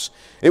semifinals.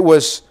 It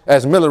was,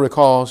 as Miller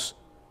recalls,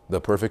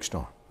 the perfect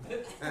storm.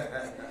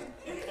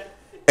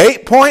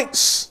 8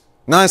 points,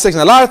 9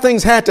 seconds. A lot of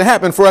things had to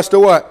happen for us to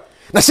what?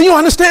 Now, see, you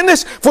understand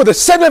this? For the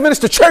 7 minutes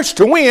to church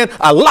to win,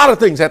 a lot of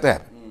things had to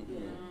happen.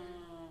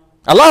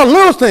 A lot of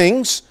little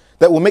things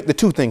that will make the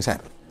two things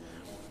happen.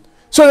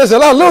 So there's a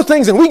lot of little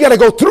things, and we got to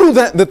go through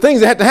the things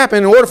that have to happen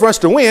in order for us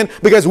to win,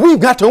 because we've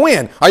got to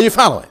win. Are you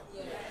following?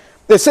 Yeah.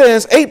 It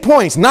says 8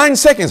 points, 9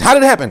 seconds. How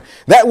did it happen?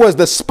 That was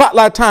the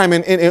spotlight time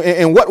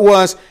in what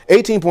was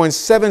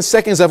 18.7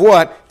 seconds of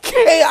what?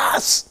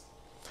 Chaos.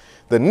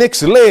 The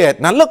Knicks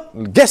led. Now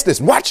look, guess this.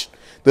 Watch.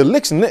 The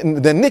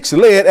Knicks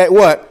led at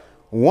what?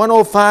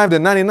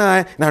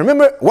 105-99. Now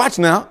remember, watch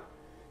now.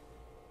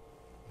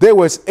 There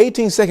was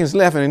 18 seconds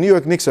left, and the New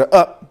York Knicks are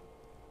up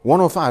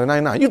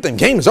 105-99. You think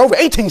game is over?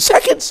 18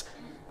 seconds?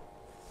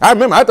 I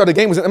remember, I thought the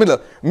game was, a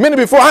minute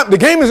before, the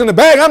game is in the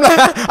bag.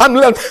 I'm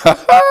like,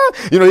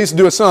 you know, they used to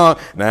do a song.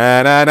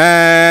 Na, na,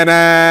 na,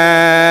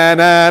 na,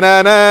 na,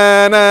 na,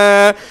 na,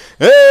 na.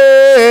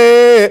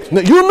 Hey.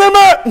 You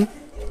remember?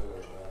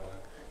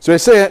 So it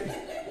said,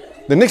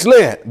 the Knicks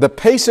led. The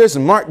Pacers,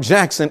 Mark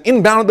Jackson,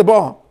 inbounded the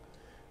ball.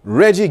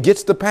 Reggie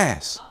gets the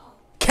pass,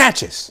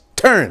 catches,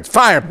 turns,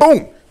 fire,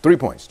 boom, 3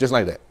 points, just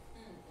like that.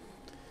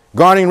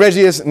 Guarding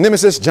Reggie's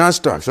nemesis, John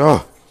Starks.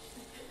 Oh.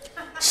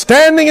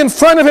 Standing in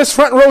front of his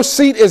front row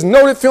seat is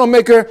noted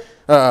filmmaker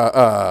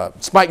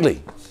Spike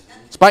Lee.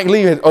 Spike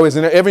Lee is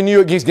in every New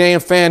York Knicks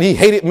game fan. He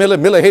hated Miller.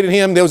 Miller hated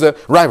him. There was a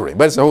rivalry,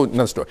 but it's a whole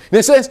another story. And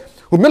it says,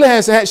 well,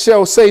 Miller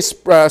shall say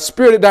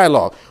spirited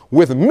dialogue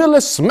with Miller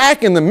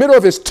smack in the middle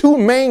of his two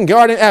main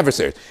guarding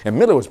adversaries. And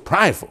Miller was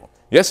prideful.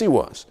 Yes, he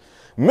was.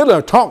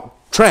 Miller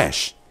talked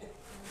trash.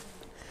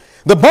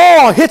 The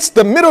ball hits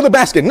the middle of the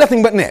basket,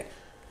 nothing but net.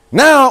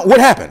 Now, what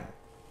happened?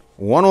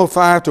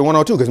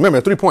 105-102, because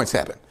remember, 3 points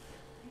happened.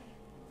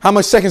 How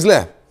much seconds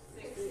left?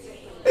 16.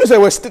 You say,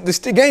 well,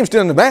 the game's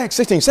still in the bag,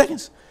 16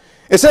 seconds.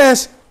 It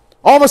says,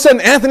 all of a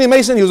sudden, Anthony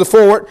Mason, he was a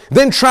forward,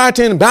 then tried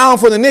to inbound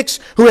for the Knicks,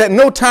 who had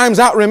no times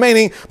out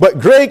remaining, but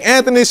Greg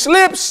Anthony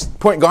slips,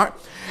 point guard.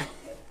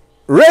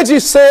 Reggie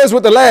says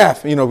with a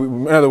laugh, you know,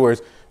 in other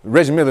words,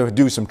 Reggie Miller would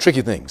do some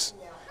tricky things.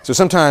 So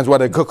sometimes while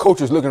the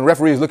coach is looking,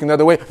 referee is looking the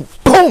other way,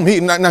 boom,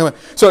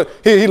 so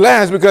he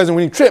laughs because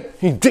when he tripped,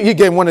 he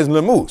gave one of his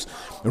little moves.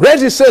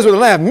 Reggie says with a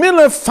laugh,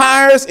 Miller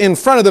fires in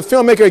front of the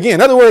filmmaker again.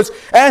 In other words,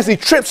 as he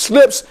trips,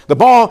 slips, the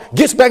ball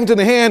gets back into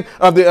the hand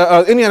of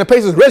the Indiana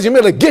Pacers. Reggie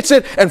Miller gets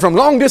it, and from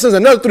long distance,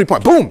 another 3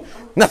 point, boom,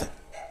 nothing.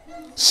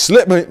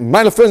 Slip,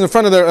 Miller flips in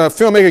front of the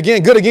filmmaker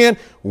again, good again,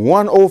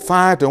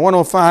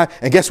 105-105,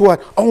 and guess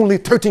what? Only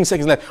 13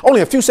 seconds left.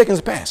 Only a few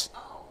seconds passed.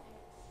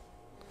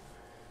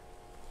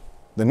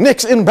 The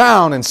Knicks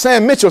inbound, and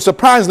Sam Mitchell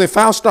surprisingly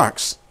fouled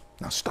Starks.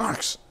 Now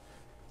Starks,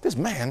 this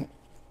man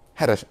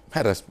had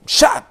a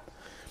shot.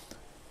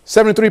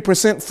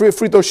 73%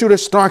 free throw shooter.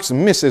 Starks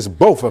misses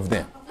both of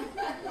them.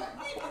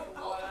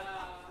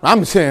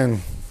 I'm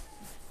saying,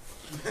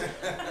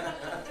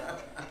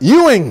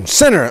 Ewing,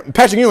 center,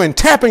 Patrick Ewing,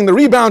 tapping the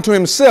rebound to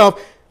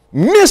himself,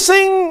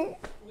 missing,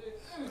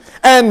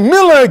 and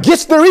Miller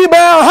gets the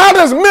rebound. How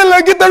does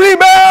Miller get the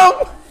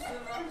rebound?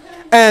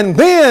 And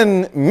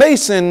then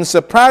Mason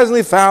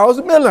surprisingly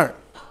fouls Miller.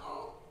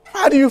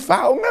 How do you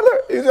foul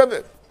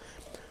Miller?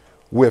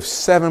 With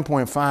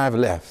 7.5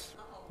 left,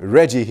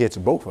 Reggie hits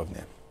both of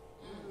them.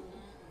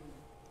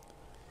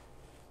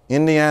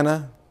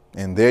 Indiana,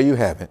 and there you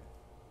have it,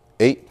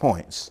 8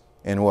 points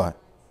in what?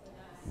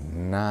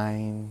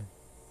 9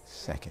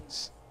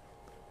 seconds.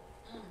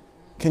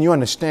 Can you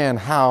understand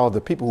how the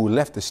people who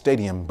left the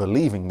stadium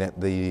believing that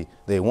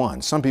they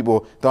won? Some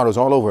people thought it was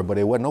all over, but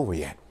it wasn't over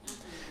yet.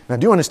 Now,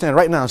 do you understand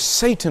right now,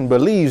 Satan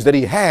believes that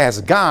he has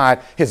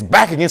God, his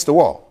back against the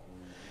wall.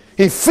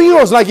 He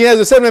feels like he has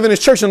the 7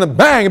 Adventist church in the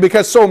bag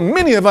because so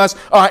many of us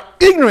are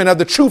ignorant of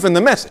the truth and the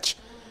message.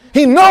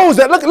 He knows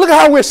that, look at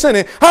how we're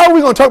sinning. How are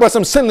we going to talk about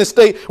some sinless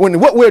state when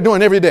what we're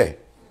doing every day?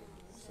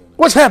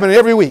 What's happening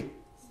every week?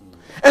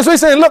 And so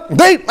he's saying, look,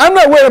 I'm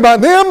not worried about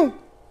them.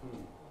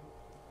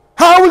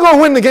 How are we going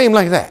to win the game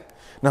like that?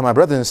 Now, my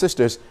brothers and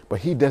sisters, but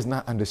he does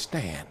not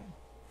understand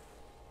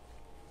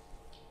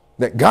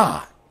that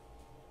God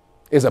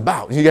is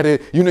about. You got to,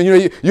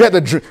 you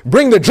have to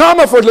bring the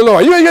drama for the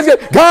Lord.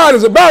 God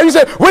is about. You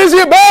say, what is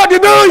he about to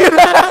do?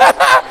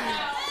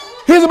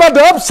 He's about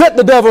to upset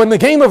the devil in the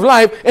game of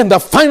life in the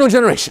final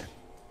generation.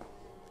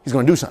 He's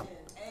going to do something.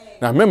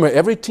 Now remember,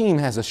 every team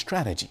has a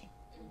strategy.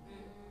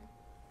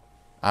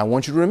 I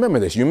want you to remember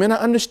this. You may not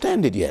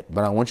understand it yet,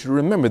 but I want you to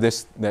remember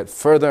this, that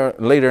further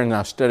later in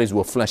our studies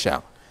we'll flesh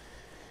out.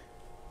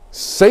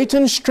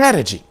 Satan's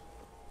strategy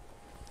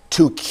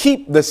to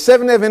keep the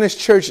Seventh-day Adventist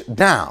church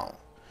down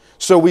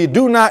so we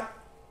do not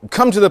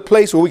come to the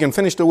place where we can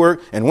finish the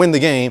work and win the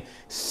game.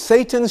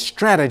 Satan's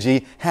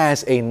strategy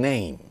has a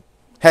name.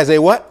 Has a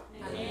what?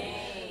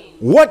 Name.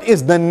 What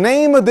is the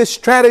name of this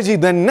strategy?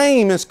 The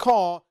name is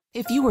called...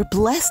 If you were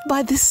blessed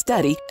by this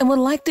study and would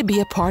like to be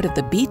a part of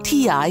the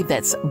BTI,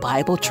 that's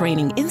Bible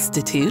Training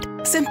Institute,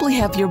 simply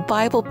have your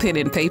Bible pen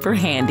and paper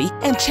handy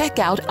and check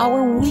out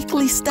our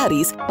weekly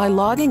studies by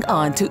logging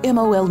on to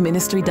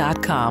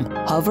molministry.com.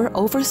 Hover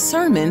over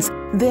Sermons,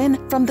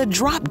 then from the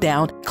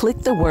drop-down, click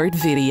the word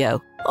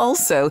Video.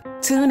 Also,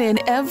 tune in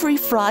every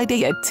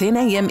Friday at 10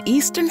 a.m.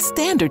 Eastern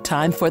Standard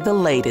Time for the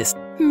latest.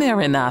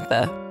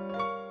 Maranatha.